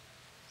else.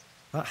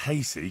 That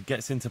hayseed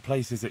gets into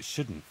places it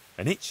shouldn't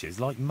and itches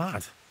like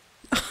mad.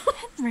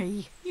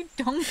 Henry, you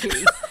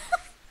donkey.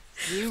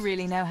 You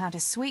really know how to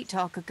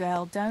sweet-talk a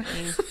girl, don't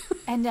you?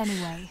 And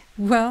anyway...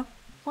 Well...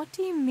 What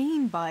do you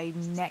mean by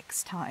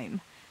next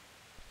time?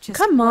 Just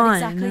come on. What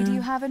exactly do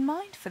you have in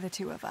mind for the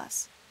two of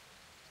us?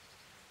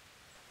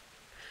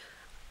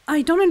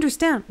 I don't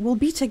understand. We'll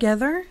be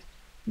together?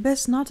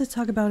 Best not to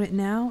talk about it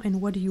now.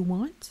 And what do you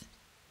want?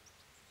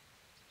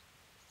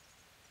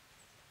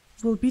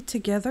 We'll be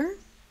together?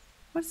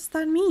 What does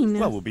that mean?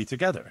 Well, we'll be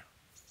together.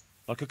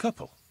 Like a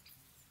couple.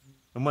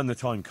 And when the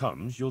time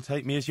comes, you'll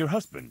take me as your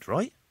husband,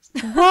 right?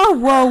 Whoa,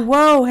 whoa,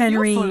 whoa,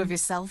 Henry. You're full of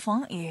yourself,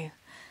 aren't you?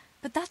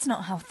 But that's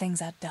not how things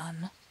are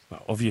done.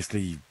 Well,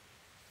 obviously,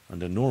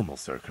 under normal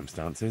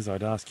circumstances,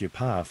 I'd ask your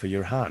pa for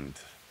your hand,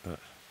 but...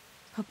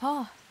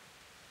 Papa?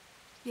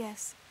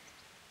 Yes.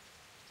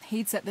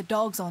 He'd set the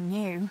dogs on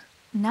you.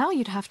 Now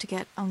you'd have to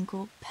get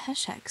Uncle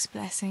Peshek's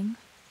blessing.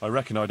 I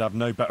reckon I'd have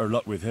no better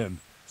luck with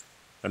him.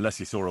 Unless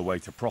he saw a way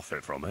to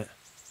profit from it.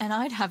 And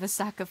I'd have a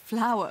sack of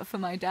flour for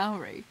my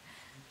dowry.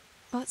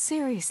 But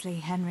seriously,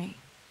 Henry,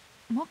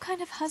 what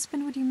kind of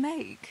husband would you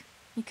make?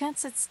 You can't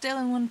sit still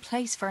in one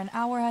place for an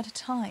hour at a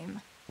time.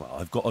 Well,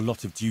 I've got a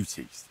lot of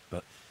duties,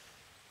 but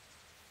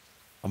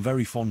I'm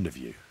very fond of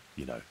you,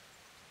 you know.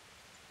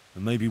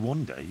 And maybe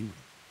one day...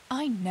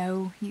 I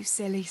know, you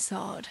silly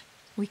sod.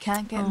 We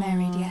can't get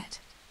married yet.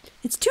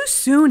 It's too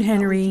soon,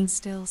 Henry. But we can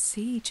still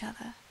see each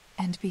other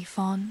and be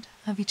fond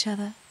of each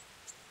other.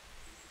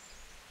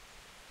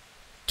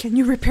 Can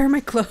you repair my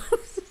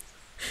clothes?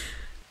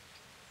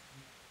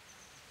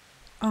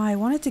 Oh, I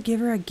wanted to give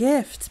her a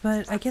gift,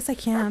 but I guess I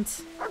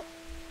can't.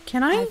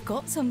 Can I? I've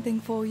got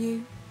something for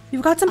you.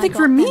 You've got something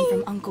for me?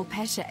 From Uncle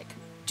Peshek.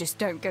 Just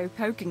don't go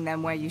poking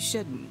them where you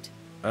shouldn't.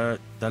 They're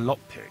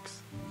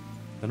lockpicks.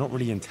 They're not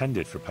really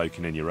intended for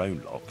poking in your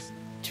own locks.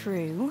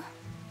 True,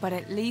 but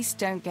at least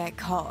don't get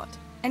caught.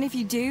 And if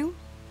you do,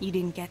 you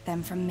didn't get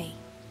them from me.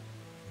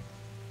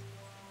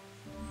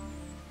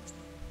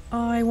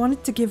 Oh, I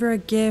wanted to give her a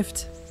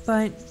gift,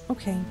 but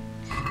okay.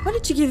 What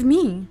did you give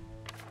me?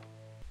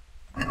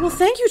 Well,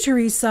 thank you,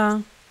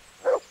 Teresa.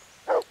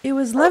 It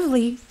was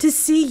lovely to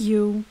see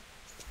you.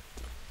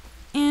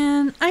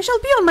 And I shall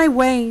be on my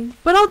way,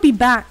 but I'll be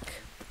back.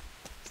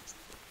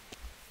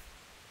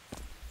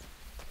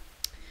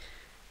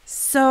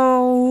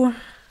 So,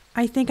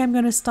 I think I'm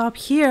gonna stop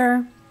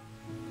here.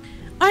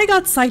 I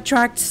got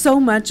sidetracked so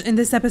much in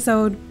this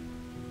episode.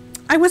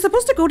 I was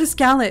supposed to go to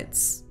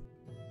Skalitz.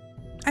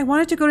 I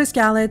wanted to go to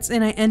Skalitz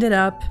and I ended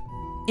up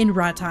in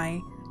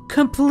Rattay,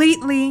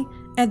 completely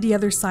at the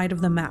other side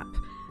of the map.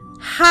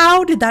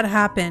 How did that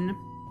happen?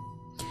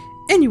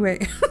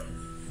 Anyway,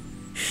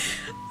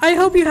 I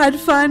hope you had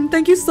fun.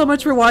 Thank you so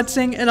much for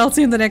watching and I'll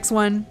see you in the next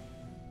one.